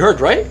was what we heard,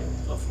 right?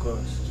 Of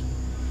course.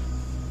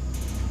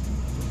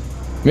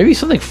 Maybe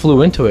something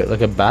flew into it,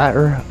 like a bat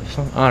or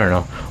something. I don't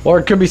know. Or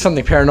it could be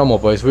something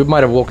paranormal, boys. We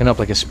might have woken up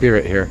like a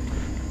spirit here.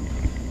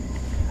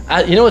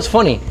 You know what's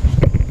funny?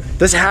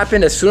 This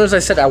happened as soon as I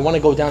said I want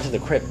to go down to the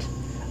crypt.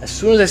 As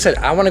soon as I said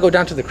I want to go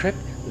down to the crypt,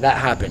 that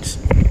happens.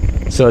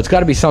 So it's got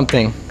to be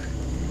something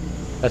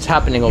that's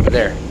happening over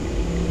there.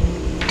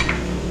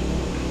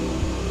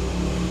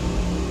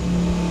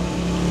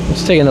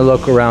 Just taking a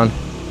look around,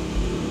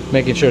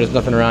 making sure there's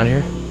nothing around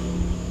here.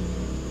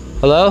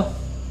 Hello?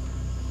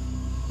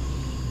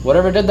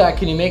 Whatever did that,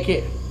 can you make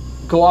it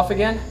go off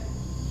again?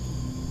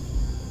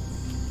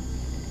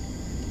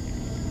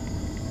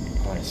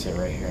 I want to sit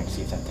right here and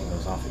see if that thing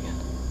goes off again.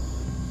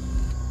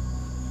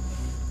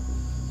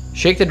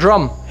 Shake the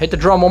drum. Hit the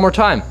drum one more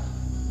time.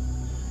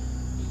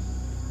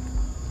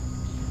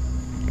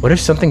 What if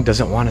something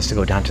doesn't want us to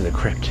go down to the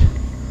crypt?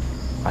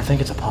 I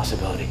think it's a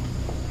possibility.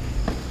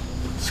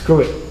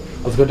 Screw it.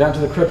 Let's go down to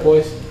the crypt,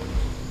 boys.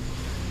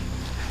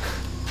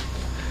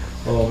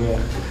 Oh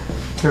man.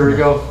 Here we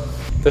go.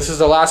 This is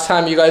the last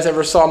time you guys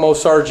ever saw Mo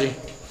Sargi.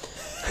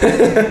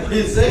 What do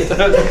you say?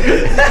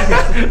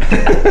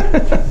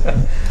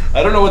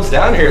 I don't know what's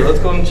down here. Let's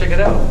go and check it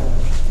out.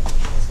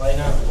 Let's light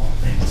up. Oh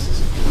man, this is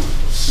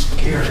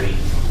scary.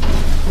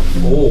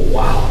 Oh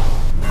wow.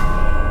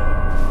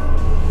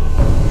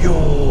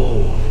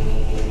 Yo.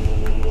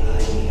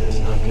 That's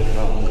not good at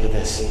all. Look at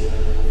this.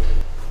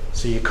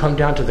 So you come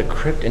down to the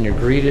crypt and you're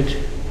greeted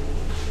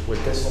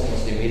with this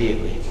almost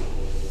immediately.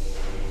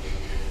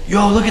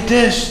 Yo, look at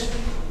this.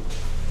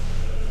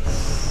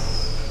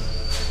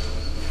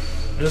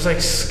 There's like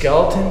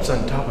skeletons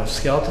on top of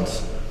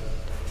skeletons.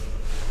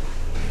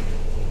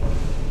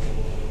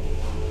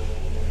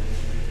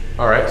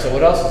 All right, so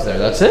what else is there?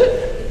 That's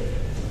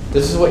it?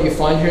 This is what you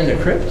find here in the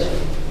crypt?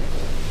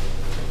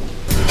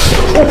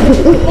 Oh,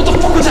 what the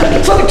fuck was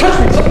that? Something touched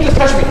me, something just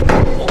touched me.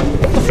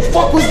 What the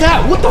fuck was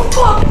that? What the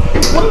fuck?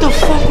 What the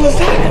fuck was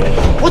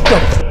that? What the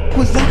fuck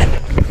was that?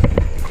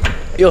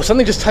 Yo,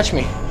 something just touched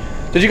me.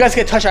 Did you guys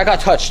get touched? I got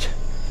touched.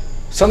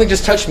 Something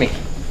just touched me.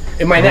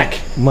 In my neck.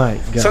 My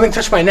God. Something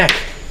touched my neck.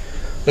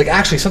 Like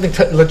actually, something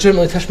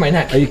legitimately touched my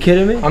neck. Are you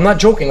kidding me? I'm not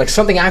joking. Like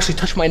something actually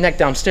touched my neck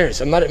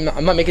downstairs. I'm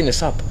not making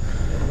this up.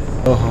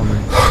 Oh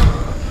man.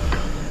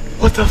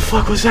 What the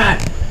fuck was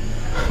that?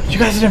 You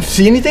guys didn't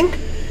see anything?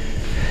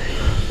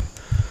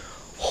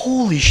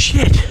 Holy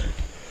shit.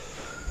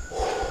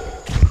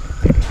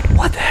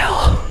 What the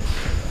hell?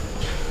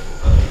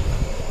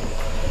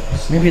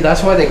 Maybe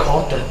that's why they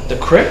call it the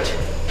crypt?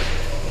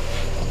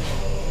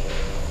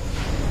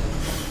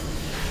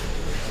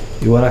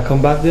 You wanna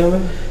come back there,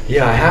 man?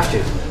 Yeah, I have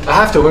to. I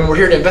have to when we're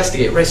here to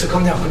investigate. Right, so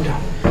come down, come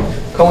down.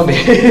 Come with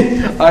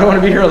me. I don't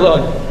want to be here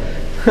alone.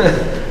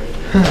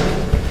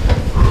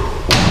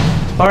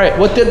 All right,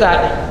 what did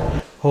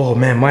that? Oh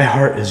man, my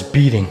heart is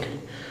beating.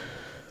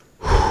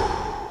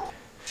 All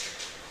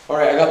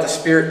right, I got the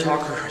spirit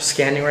talker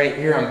scanning right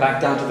here. I'm back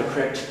down to the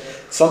crypt.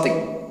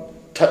 Something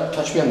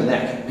touched me on the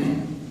neck.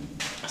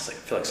 I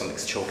feel like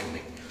something's choking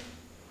me.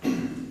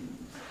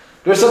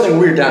 There's something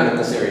weird down in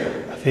this area.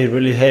 I feel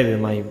really heavy.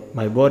 My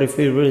body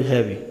feels really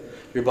heavy.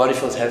 Your body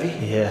feels heavy?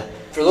 Yeah.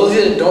 For those of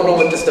you that don't know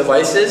what this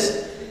device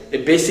is,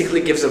 it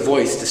basically gives a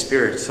voice to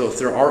spirits. So if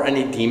there are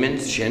any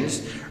demons,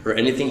 jinns, or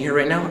anything here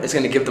right now, it's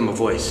going to give them a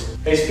voice.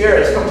 Hey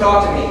spirits, come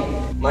talk to me.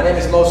 My name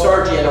is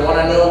Sargi and I want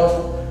to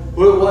know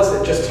who it was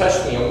that just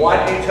touched me and why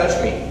did you touch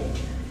me?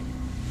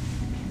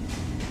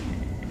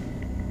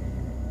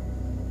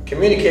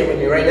 Communicate with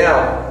me right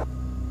now.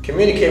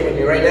 Communicate with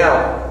me right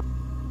now.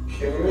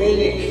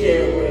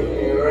 Communicate with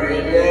me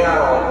right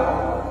now.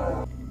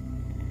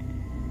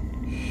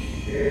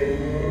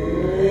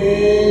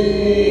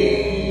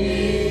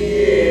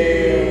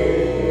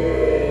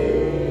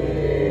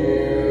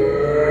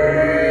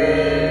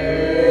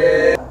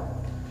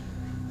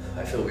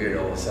 I feel weird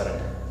all of a sudden.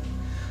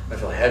 I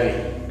feel heavy.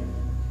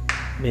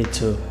 Me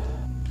too.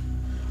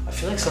 I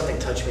feel like something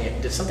touched me.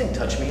 Did something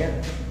touch me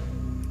here?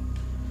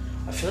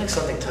 I feel like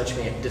something touched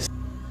me. I feel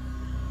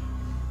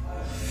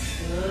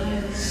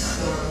like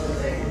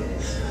something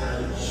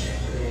touched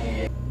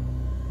me.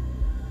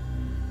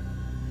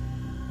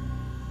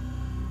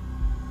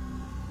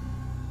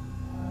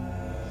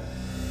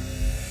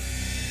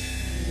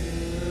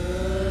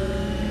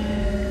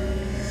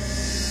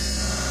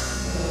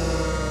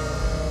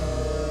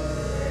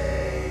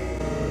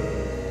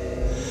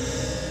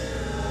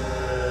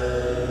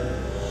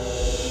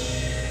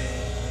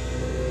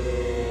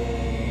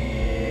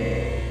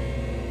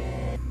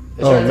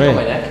 Is there anything on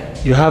my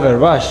neck? You have a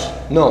rash.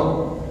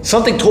 No.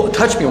 Something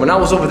touched me when I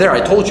was over there. I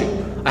told you.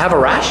 I have a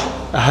rash?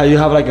 You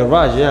have like a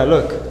rash, yeah,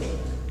 look.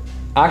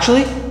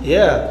 Actually?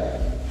 Yeah.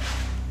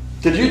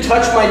 Did you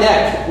touch my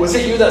neck? Was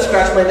it you that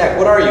scratched my neck?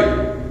 What are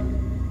you?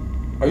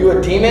 Are you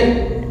a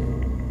demon?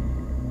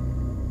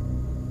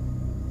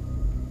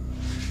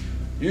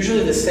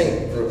 Usually this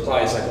thing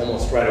replies like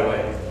almost right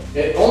away.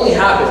 It only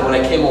happened when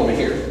I came over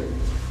here.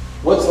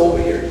 What's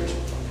over here?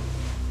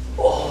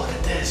 Oh, look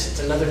at this. It's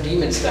another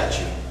demon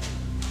statue.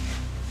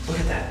 Look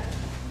at that.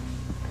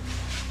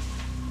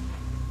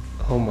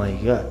 Oh my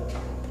God.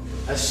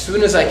 As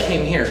soon as I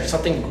came here,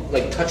 something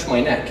like touched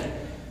my neck.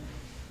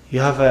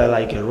 You have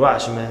like a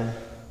rash, man.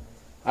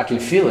 I can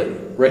feel it.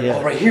 Right, yeah.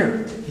 Oh, right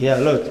here. Yeah,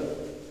 look.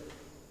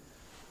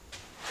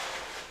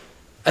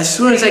 As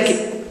soon as I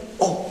came...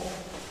 Oh.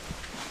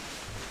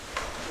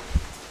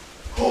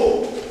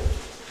 Oh.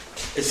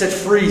 It said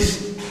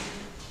freeze.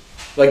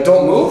 Like,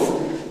 don't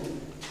move?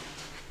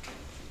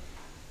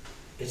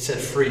 It said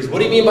freeze. What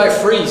do you mean by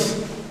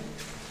freeze?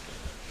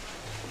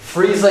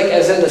 Freeze like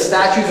as in the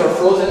statues are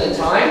frozen in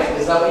time?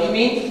 Is that what you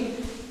mean?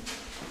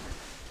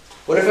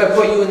 What if I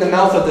put you in the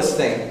mouth of this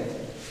thing?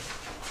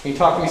 Can you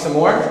talk to me some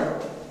more?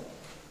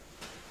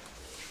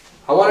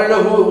 I want to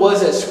know who it was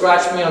that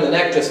scratched me on the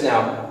neck just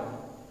now.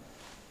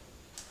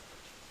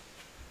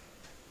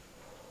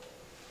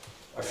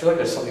 I feel like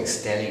there's something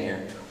standing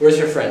here. Where's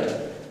your friend?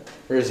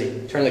 Where is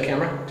he? Turn the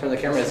camera. Turn the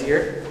camera. Is he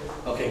here?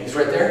 Okay, he's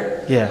right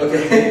there? Yeah.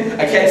 Okay,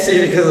 I can't see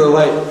because of the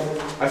light.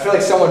 I feel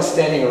like someone's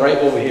standing right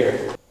over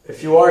here.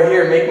 If you are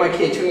here, make my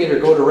K2 meter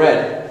go to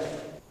red.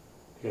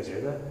 You guys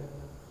hear that?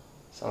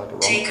 Sound like a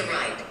rumble. Take a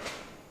right.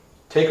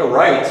 Take a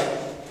right?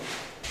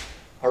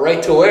 A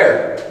right to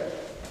where?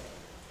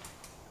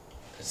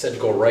 It said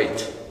go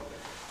right.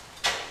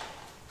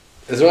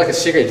 Is there like a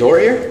secret door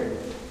here?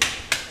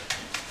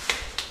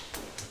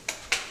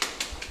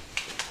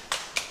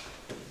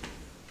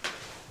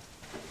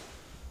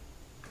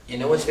 You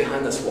know what's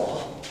behind this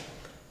wall?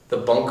 The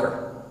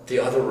bunker, the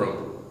other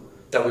room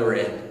that we were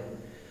in.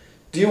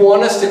 Do you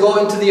want us to go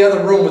into the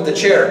other room with the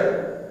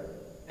chair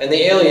and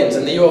the aliens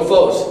and the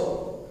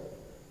UFOs?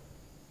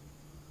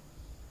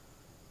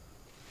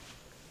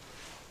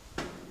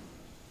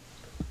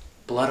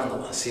 Blood on the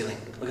wall ceiling.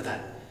 Look at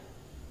that.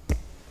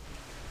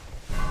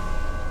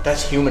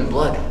 That's human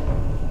blood.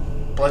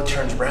 Blood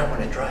turns brown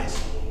when it dries.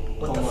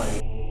 What the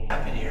f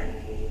happened here?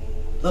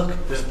 Look,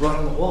 there's blood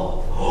on the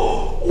wall.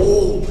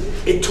 Oh,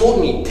 it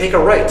told me, take a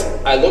right.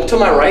 I look to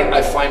my right,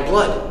 I find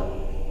blood.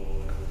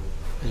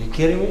 Are you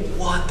kidding me?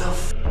 What the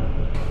f?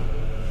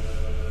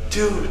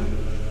 Dude,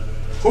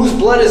 whose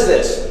blood is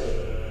this?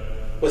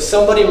 Was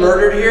somebody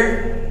murdered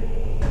here?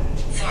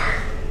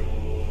 Farm.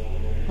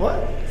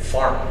 What?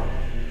 Farm.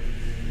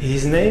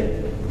 His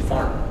name?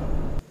 Farm.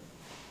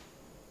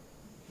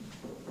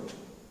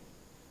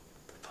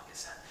 What the fuck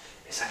is that?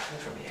 Is that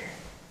coming from here?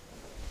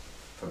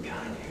 From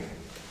behind here?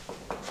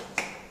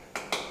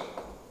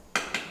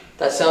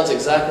 That sounds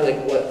exactly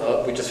like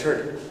what we just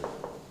heard.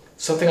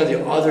 Something on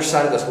the other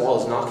side of this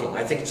wall is knocking.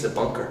 I think it's the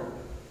bunker.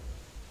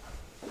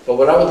 But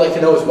what I would like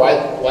to know is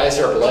why is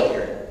there blood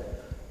here?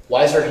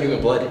 Why is there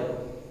human blood?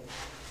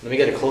 Let me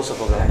get a close-up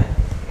of that.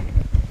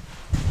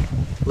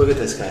 Look at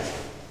this, guys.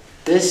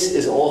 This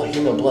is all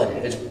human blood.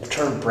 It's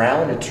turned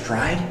brown, it's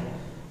dried.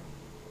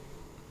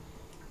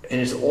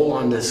 And it's all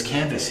on this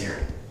canvas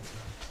here.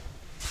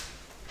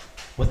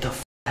 What the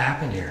f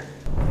happened here?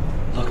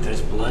 Look,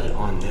 there's blood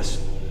on this.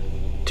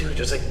 Dude,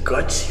 there's like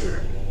guts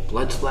here.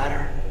 Blood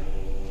splatter.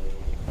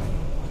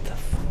 What the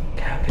f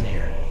happened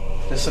here?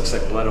 This looks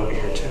like blood over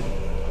here too.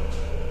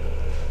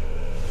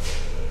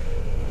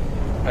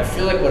 I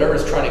feel like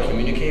whatever's trying to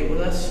communicate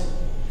with us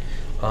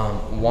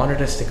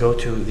wanted us to go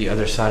to the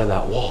other side of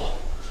that wall.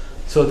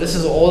 So this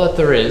is all that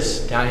there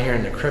is down here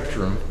in the crypt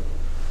room.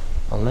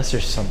 Unless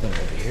there's something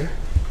over here.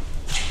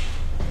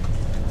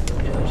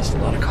 Yeah, just a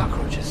lot of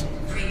cockroaches.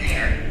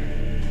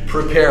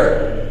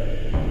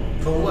 Prepare.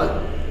 For what?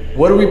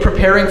 What are we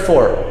preparing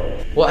for?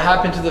 What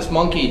happened to this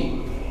monkey?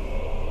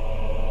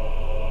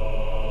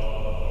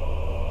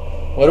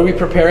 What are we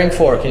preparing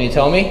for? Can you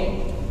tell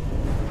me?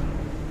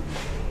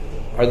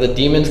 Are the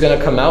demons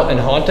gonna come out and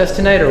haunt us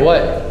tonight or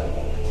what?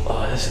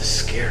 Oh, this is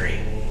scary.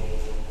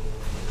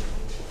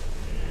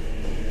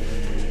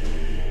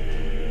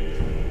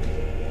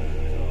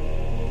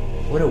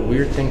 What a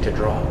weird thing to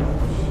draw.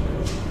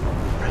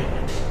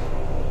 Right.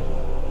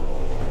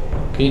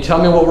 Can you tell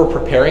me what we're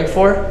preparing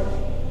for?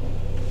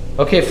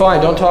 Okay,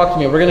 fine, don't talk to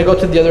me. We're gonna go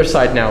to the other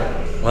side now.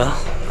 Well,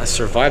 I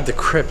survived the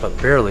crypt, but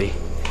barely.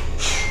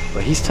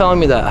 But he's telling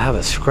me that I have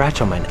a scratch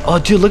on my neck. Oh,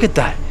 dude, look at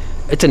that.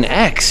 It's an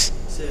X.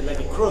 It's like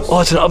a cross. Oh,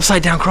 it's an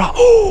upside down cross.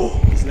 Oh!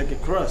 It's like a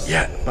cross.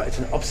 Yeah, but it's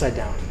an upside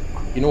down.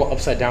 You know what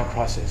upside down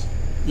cross is?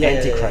 Yeah,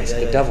 Antichrist,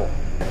 the devil.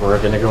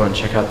 We're gonna go and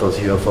check out those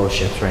UFO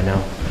ships right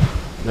now.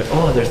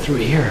 Oh, they're through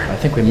here. I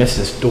think we missed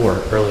this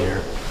door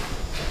earlier.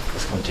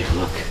 Let's go and take a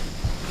look.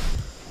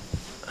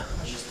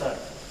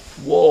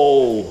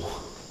 Whoa.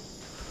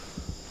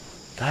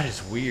 That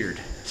is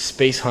weird.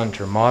 Space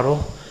Hunter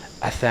model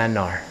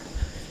Athanar.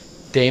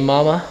 Day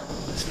Mama,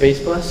 Space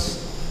Bus,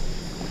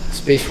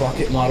 Space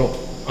Rocket model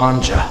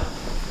Anja.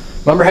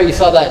 Remember how you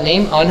saw that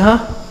name, Anja?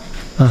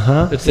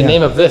 Uh-huh. It's the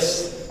name of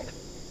this.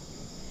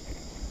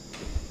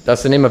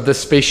 That's the name of this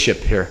spaceship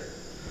here.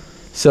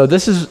 So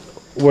this is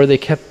where they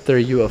kept their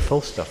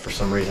UFO stuff for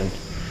some reason.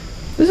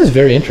 This is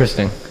very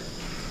interesting.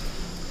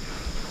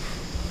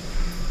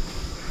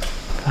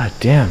 God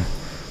damn.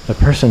 The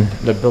person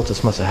that built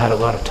this must have had a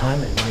lot of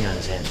time and money on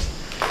his hands.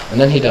 And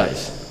then he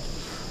dies.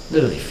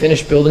 Literally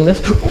finished building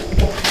this.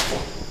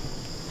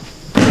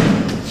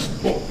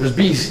 Oh, there's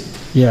bees.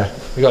 Yeah.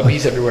 We got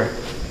bees everywhere.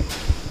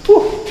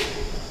 Woo.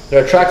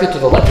 They're attracted to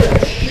the light.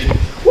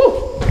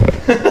 Woo.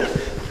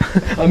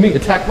 I'm being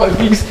attacked by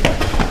bees.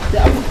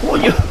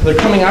 They're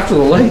coming after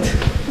the light.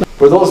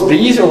 Were those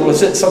bees or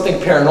was it something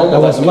paranormal? That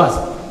was what?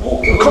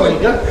 Oh, they're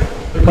coming. Yeah.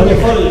 They're coming.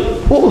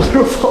 Oh,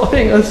 they're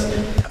following us.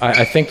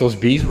 I think those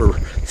bees were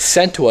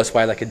sent to us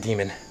by like a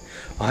demon.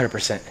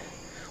 100%.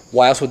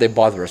 Why else would they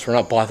bother us? We're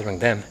not bothering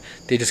them.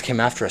 They just came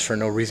after us for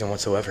no reason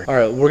whatsoever. All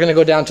right, we're gonna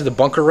go down to the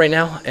bunker right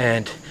now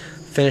and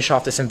finish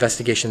off this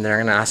investigation there.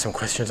 I'm gonna ask some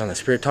questions on the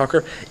spirit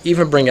talker,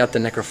 even bring out the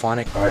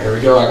necrophonic. All right, here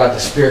we go. I got the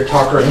spirit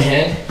talker in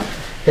hand.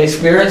 Hey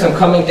spirits, I'm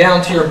coming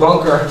down to your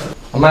bunker.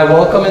 Am I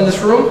welcome in this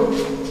room?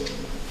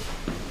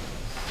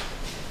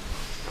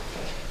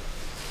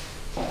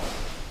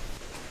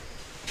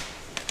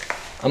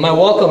 Am I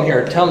welcome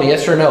here? Tell me,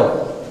 yes or no?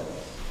 What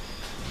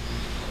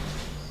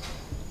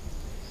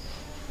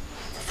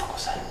the fuck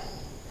was that?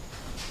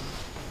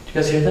 Did you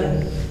guys hear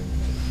that?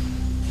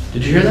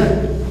 Did you hear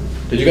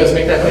that? Did you guys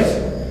make that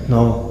noise?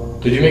 No.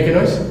 Did you make a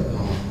noise?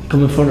 No.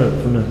 Coming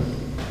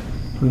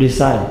from this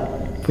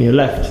side, from your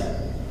left.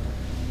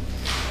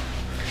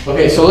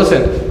 Okay, so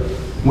listen.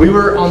 We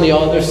were on the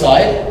other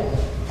side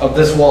of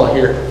this wall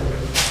here.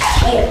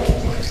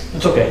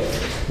 It's okay.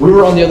 We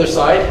were on the other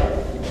side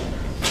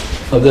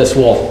of this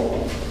wall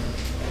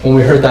when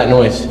we heard that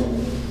noise.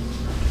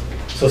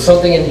 So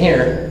something in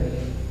here.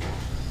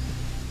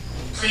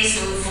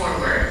 Please move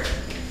forward.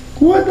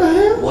 What the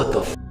hell? What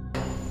the f?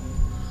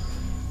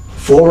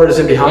 Forward is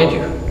it behind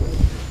you?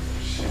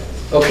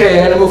 Okay,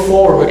 I'm gonna move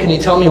forward, but can you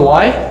tell me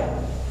why?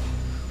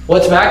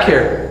 What's back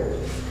here?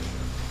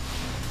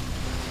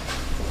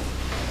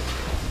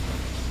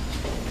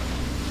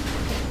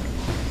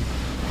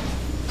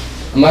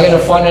 Am I gonna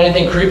find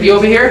anything creepy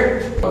over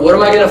here? What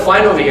am I gonna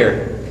find over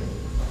here?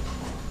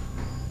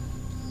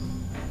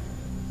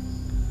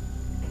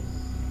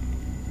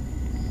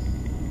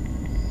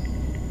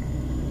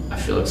 I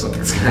feel like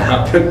something's gonna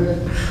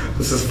happen.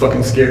 This is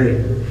fucking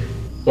scary.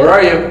 Where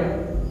are you?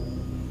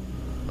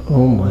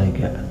 Oh my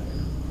god.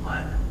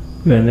 What?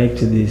 We are next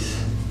to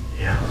this.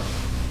 Yeah.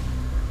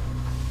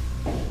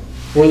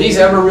 Were these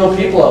ever real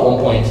people at one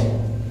point?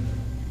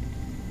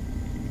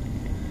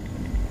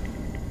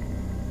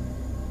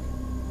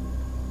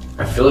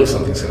 I feel like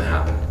something's gonna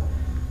happen.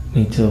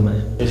 Me too,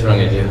 man. Here's what I'm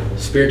gonna do.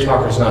 Spirit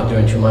Talker's not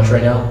doing too much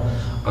right now.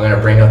 I'm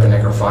gonna bring out the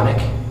necrophonic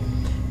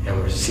and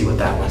we're gonna see what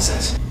that one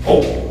says.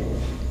 Oh!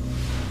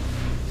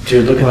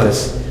 Dude, look at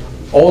this.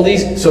 All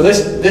these, so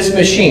this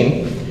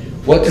machine,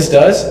 what this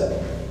does,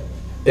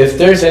 if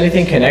there's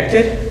anything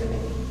connected,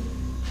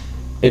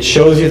 it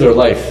shows you their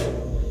life.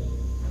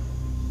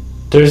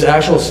 There's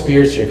actual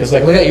spirits here, because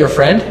like, look at your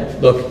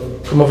friend.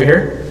 Look, come over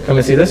here. Come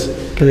and see this.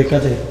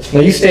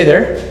 No, you stay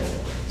there.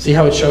 See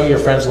how it's showing your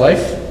friend's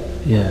life?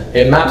 Yeah.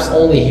 It maps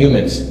only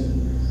humans.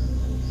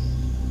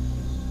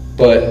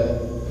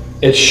 But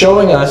it's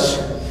showing us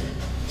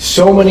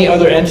so many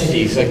other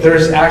entities. Like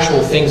there's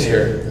actual things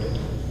here.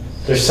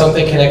 There's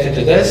something connected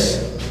to this.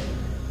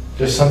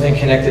 There's something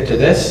connected to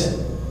this.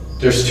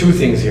 There's two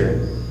things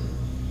here.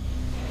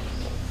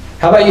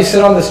 How about you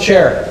sit on this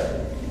chair?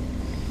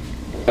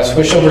 I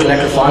switched over to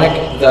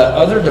necrophonic. The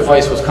other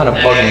device was kind of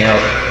bugging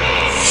out.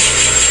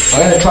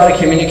 I'm going to try to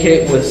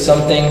communicate with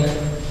something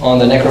on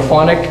the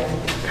necrophonic.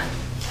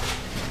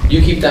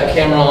 You keep that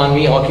camera on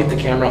me, I'll keep the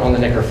camera on the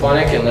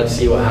necrophonic, and let's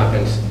see what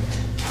happens.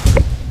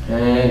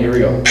 And here we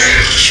go.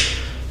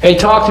 Hey,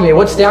 talk to me.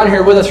 What's down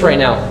here with us right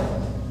now?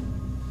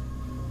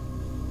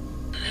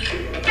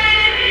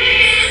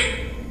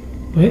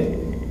 Wait.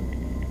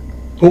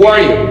 Who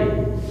are you?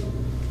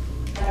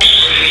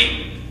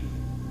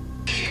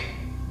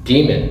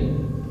 Demon.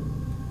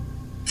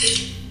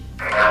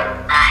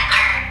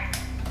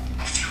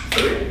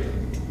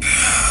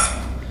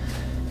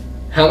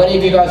 How many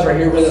of you guys are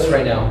here with us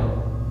right now?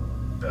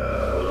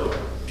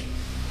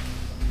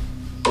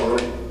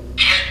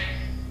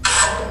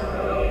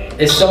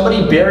 Is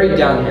somebody buried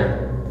down here?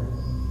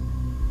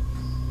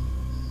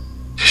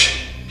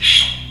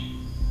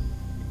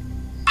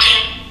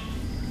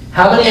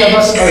 How many of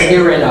us are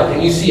here right now?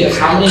 Can you see us?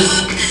 How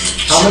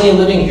many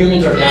living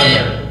humans are down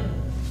here?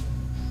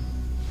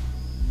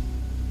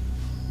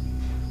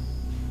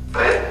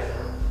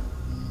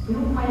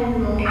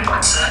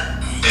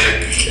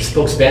 It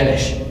spoke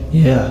Spanish.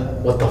 Yeah.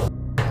 What the f?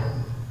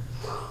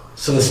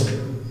 So this...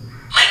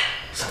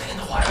 Something in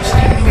the water.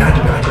 Something behind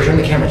you. Turn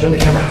the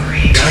camera.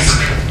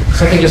 Guys,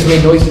 something just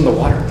made noise in the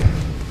water.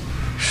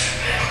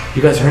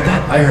 You guys heard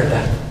that? I heard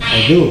that.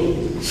 I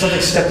do.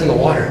 Something stepped in the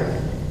water.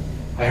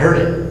 I heard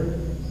it.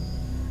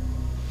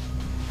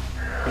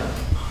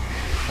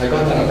 I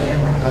got that on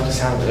camera. I got the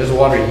sound of it. There's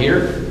water here.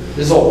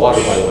 This is all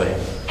water, by the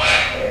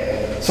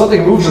way.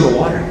 Something moves in the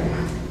water.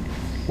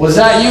 Was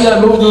that you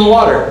that moved in the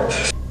water?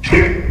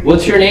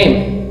 What's your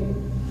name?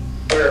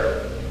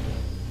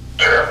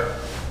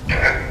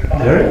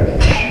 There?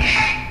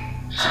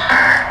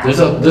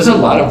 There's a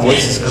lot of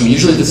voices coming.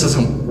 Usually this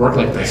doesn't work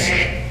like this.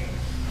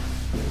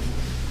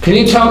 Can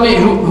you tell me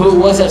who it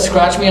was that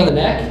scratched me on the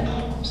neck?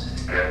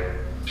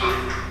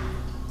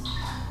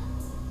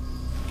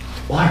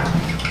 Water.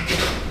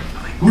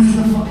 Who's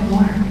in the fucking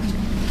water?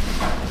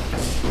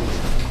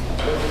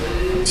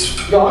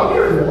 Yo, I'm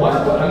here in the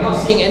water, but I'm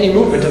not seeing any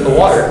movement in the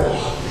water.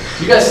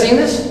 You guys seen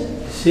this?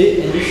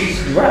 See, and this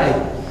is right.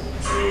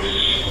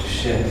 Oh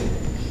shit.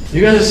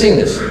 You guys are seeing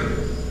this?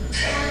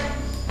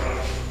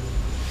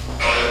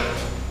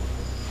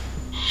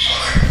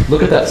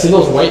 Look at that. See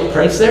those white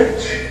prints there?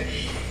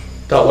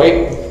 That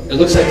white, it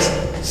looks like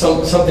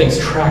something's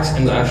tracks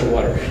in the actual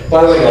water.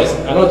 By the way guys,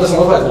 I know it doesn't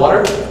look like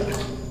water,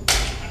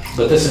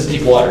 but this is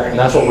deep water, and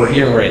that's what we're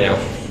hearing right now.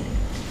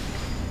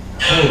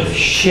 Holy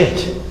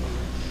shit.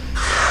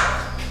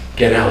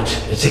 Get out.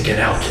 It's a get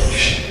out.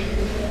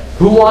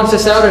 Who wants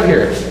us out of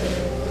here?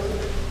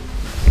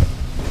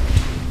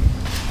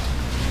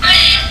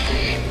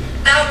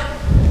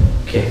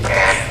 Okay.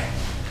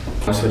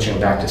 I'm switching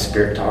back to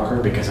Spirit Talker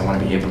because I want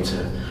to be able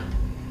to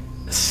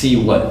see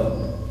what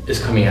is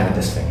coming out of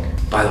this thing.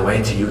 By the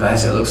way, to you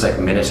guys, it looks like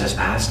minutes has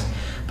passed,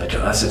 but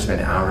to us, it's been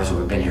hours.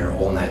 We've been here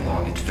all night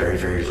long. It's very,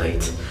 very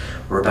late.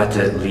 We're about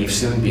to leave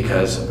soon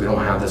because we don't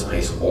have this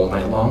place all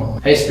night long.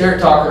 Hey,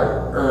 Spirit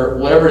Talker, or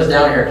whatever is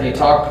down here, can you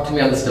talk to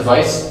me on this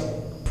device?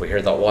 If we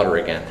hear that water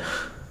again,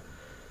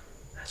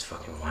 that's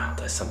fucking wow,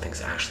 that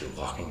something's actually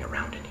walking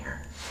around in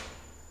here.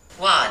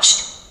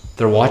 Watched.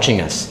 They're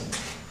watching us.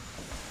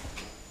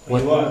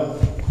 What?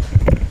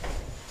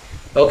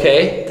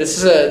 Okay,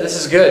 this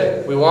is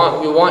good. We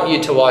want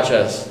you to watch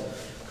us.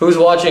 Who's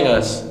watching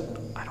us?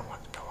 I don't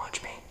want them to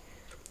watch me.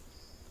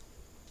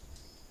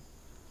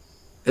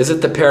 Is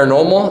it the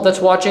paranormal that's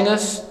watching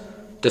us?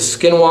 The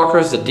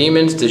skinwalkers, the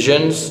demons, the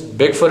jinns,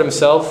 Bigfoot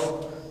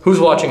himself? Who's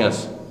watching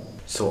us?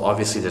 So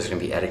obviously there's gonna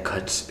be edit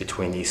cuts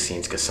between these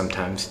scenes because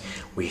sometimes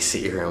we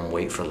sit here and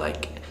wait for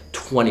like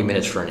 20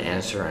 minutes for an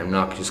answer. I'm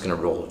not just gonna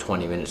roll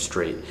 20 minutes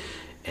straight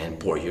and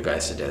bore you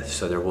guys to death.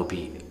 So there will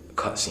be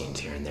cut scenes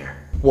here and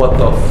there. What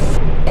the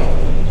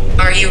f?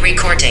 Are you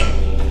recording?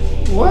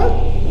 What?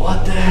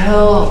 What the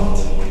hell?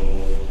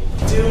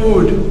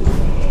 Dude,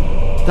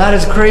 that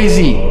is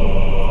crazy.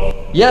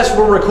 Yes,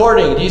 we're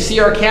recording. Do you see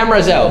our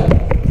cameras out?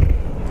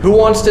 Who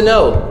wants to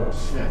know?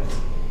 Shit.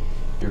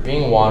 You're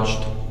being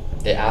watched.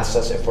 They asked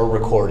us if we're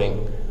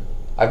recording.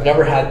 I've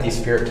never had the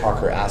spirit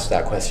talker ask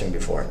that question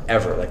before,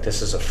 ever. Like,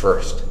 this is a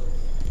first.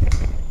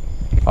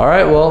 All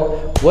right,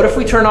 well, what if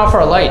we turn off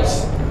our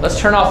lights? Let's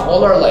turn off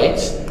all our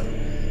lights.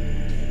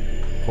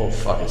 Oh,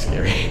 fuck, it's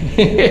scary.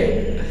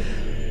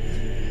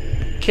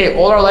 Okay,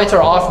 all our lights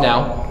are off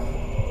now.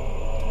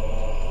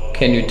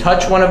 Can you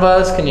touch one of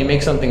us? Can you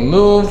make something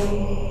move?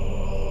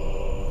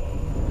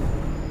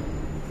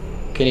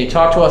 Can you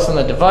talk to us on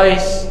the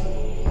device?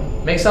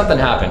 Make something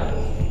happen.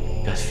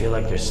 You guys feel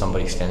like there's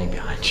somebody standing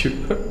behind you?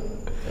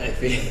 I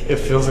feel It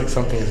feels like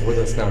something is with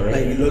us now,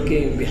 right? like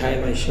looking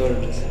behind my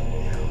shoulders.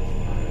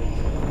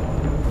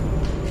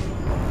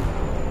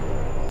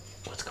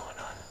 What's going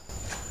on?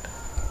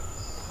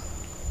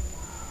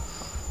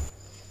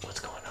 What's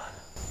going on?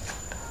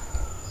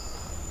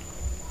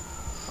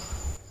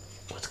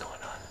 What's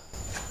going on?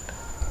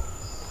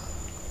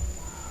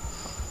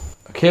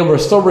 Okay, we're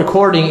still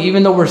recording,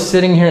 even though we're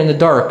sitting here in the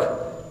dark.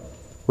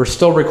 We're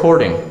still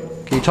recording.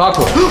 Can you talk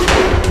to us?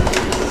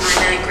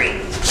 I'm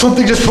angry.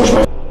 Something just pushed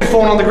my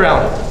phone on the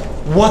ground.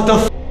 What the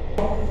f?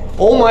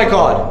 Oh my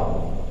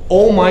god.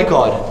 Oh my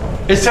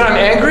god. It said I'm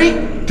angry?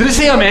 Did it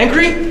say I'm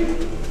angry?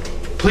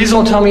 Please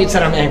don't tell me it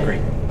said I'm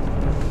angry.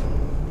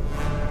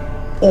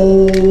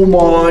 Oh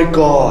my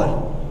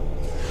god.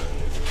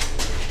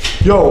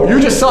 Yo,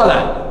 you just saw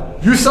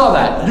that. You saw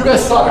that. You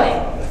guys saw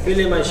that. I feel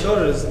in my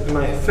shoulders, in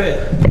my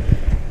face.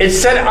 It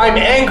said I'm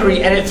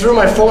angry and it threw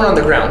my phone on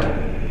the ground.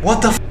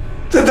 What the f?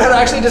 Did that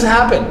actually just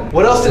happen?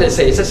 What else did it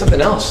say? It said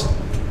something else.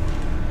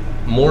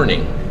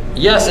 Morning.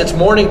 Yes, it's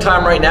morning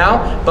time right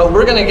now, but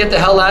we're gonna get the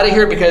hell out of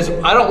here because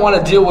I don't want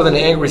to deal with an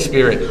angry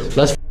spirit.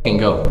 Let's f***ing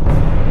go.